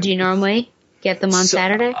 Oh, do you normally get them on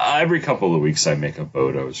Saturday? Every couple of weeks I make a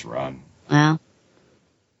Bodo's run. Well.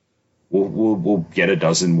 We'll get a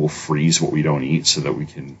dozen. We'll freeze what we don't eat so that we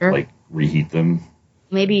can reheat them.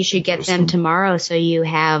 Maybe you should get them tomorrow so you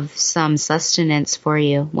have some sustenance for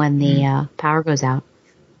you when the power goes out.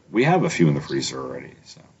 We have a few in the freezer already.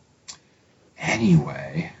 So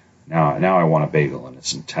anyway, now I want a bagel and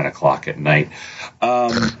it's 10 o'clock at night.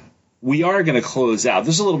 We are going to close out.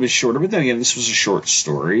 This is a little bit shorter, but then again, this was a short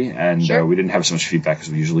story, and we didn't have so much feedback as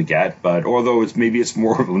we usually get. But although it's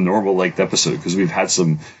more of a normal length episode because we've had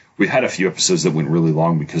a few episodes that went really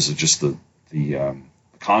long because of just the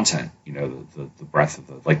content, the breadth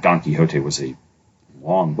of like Don Quixote was a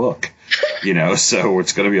long book, so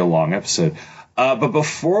it's going to be a long episode. But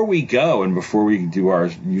before we go and before we do our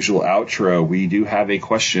usual outro, we do have a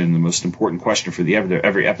question, the most important question for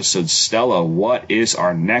every episode. Stella, what is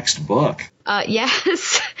our next book?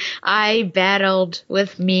 Yes, I battled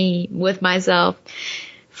with myself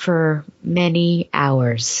for many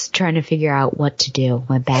hours trying to figure out what to do.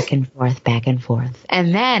 Went back and forth.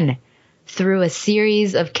 And then through a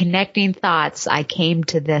series of connecting thoughts, I came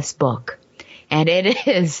to this book. And it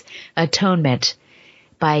is Atonement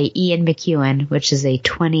by Ian McEwan, which is a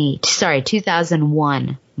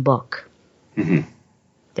 2001 book. Mm-hmm.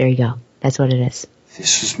 There you go. That's what it is.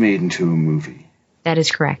 This was made into a movie. That is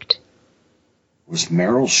correct. Was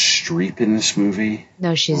Meryl Streep in this movie?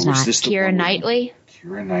 No, she's not. Keira Knightley.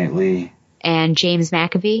 Keira Knightley. And James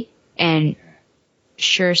McAvoy. And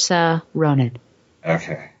Saoirse Ronan.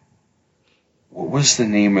 Okay. What was the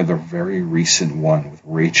name of the very recent one with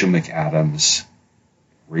Rachel McAdams,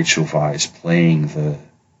 Rachel Weisz playing the...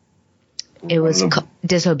 It was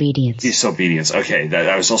Disobedience. Disobedience. Okay,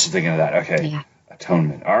 I was also thinking of that. Okay. Yeah.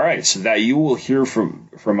 Atonement. All right, so that you will hear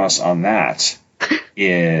from us on that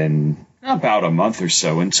in about a month or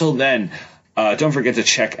so. Until then, don't forget to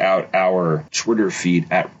check out our Twitter feed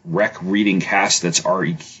at Rec Reading Cast. That's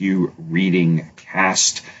REQ Reading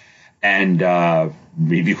Cast. And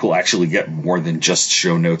maybe we'll actually get more than just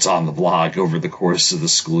show notes on the blog over the course of the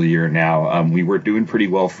school year now. We were doing pretty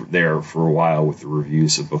well there for a while with the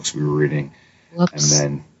reviews of books we were reading. Whoops. And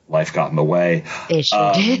then life got in the way. It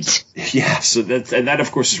sure did. Yeah, so that,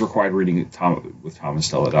 of course, is required reading with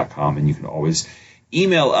TomandStella.com. And you can always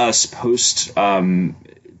email us, post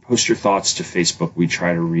your thoughts to Facebook. We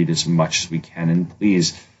try to read as much as we can. And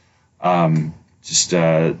please just...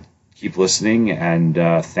 keep listening, and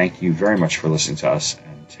thank you very much for listening to us,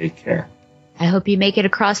 and take care. I hope you make it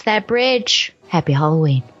across that bridge. Happy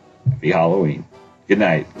Halloween. Happy Halloween. Good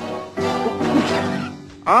night.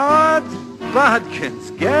 Odds bodkins,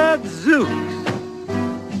 gadzooks.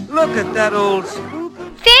 Look at that old spook.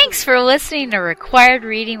 Thanks for listening to Required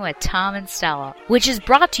Reading with Tom and Stella, which is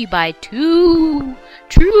brought to you by Two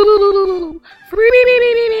True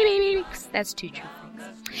Freaks. That's Two True Freaks.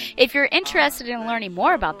 If you're interested in learning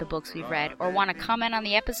more about the books we've read or want to comment on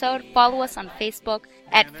the episode, follow us on Facebook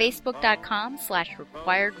at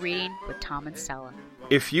facebook.com/requiredreading with Tom and Stella.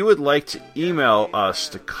 If you would like to email us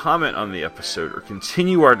to comment on the episode or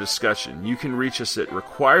continue our discussion, you can reach us at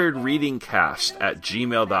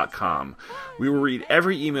requiredreadingcast@gmail.com. We will read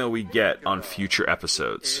every email we get on future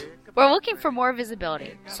episodes. We're looking for more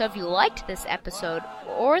visibility, so if you liked this episode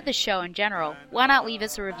or the show in general, why not leave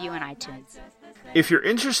us a review on iTunes? If you're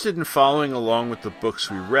interested in following along with the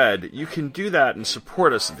books we read, you can do that and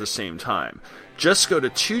support us at the same time. Just go to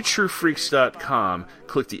twotruefreaks.com,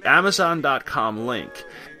 click the Amazon.com link.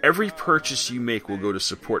 Every purchase you make will go to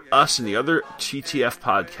support us and the other TTF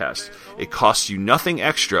podcasts. It costs you nothing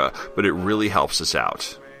extra, but it really helps us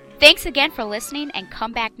out. Thanks again for listening, and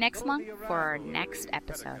come back next month for our next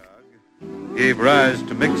episode. Gave rise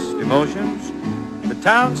to mixed emotions. The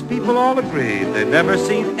townspeople all agreed they'd never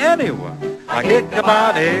seen anyone like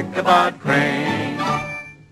Ichabod Crane.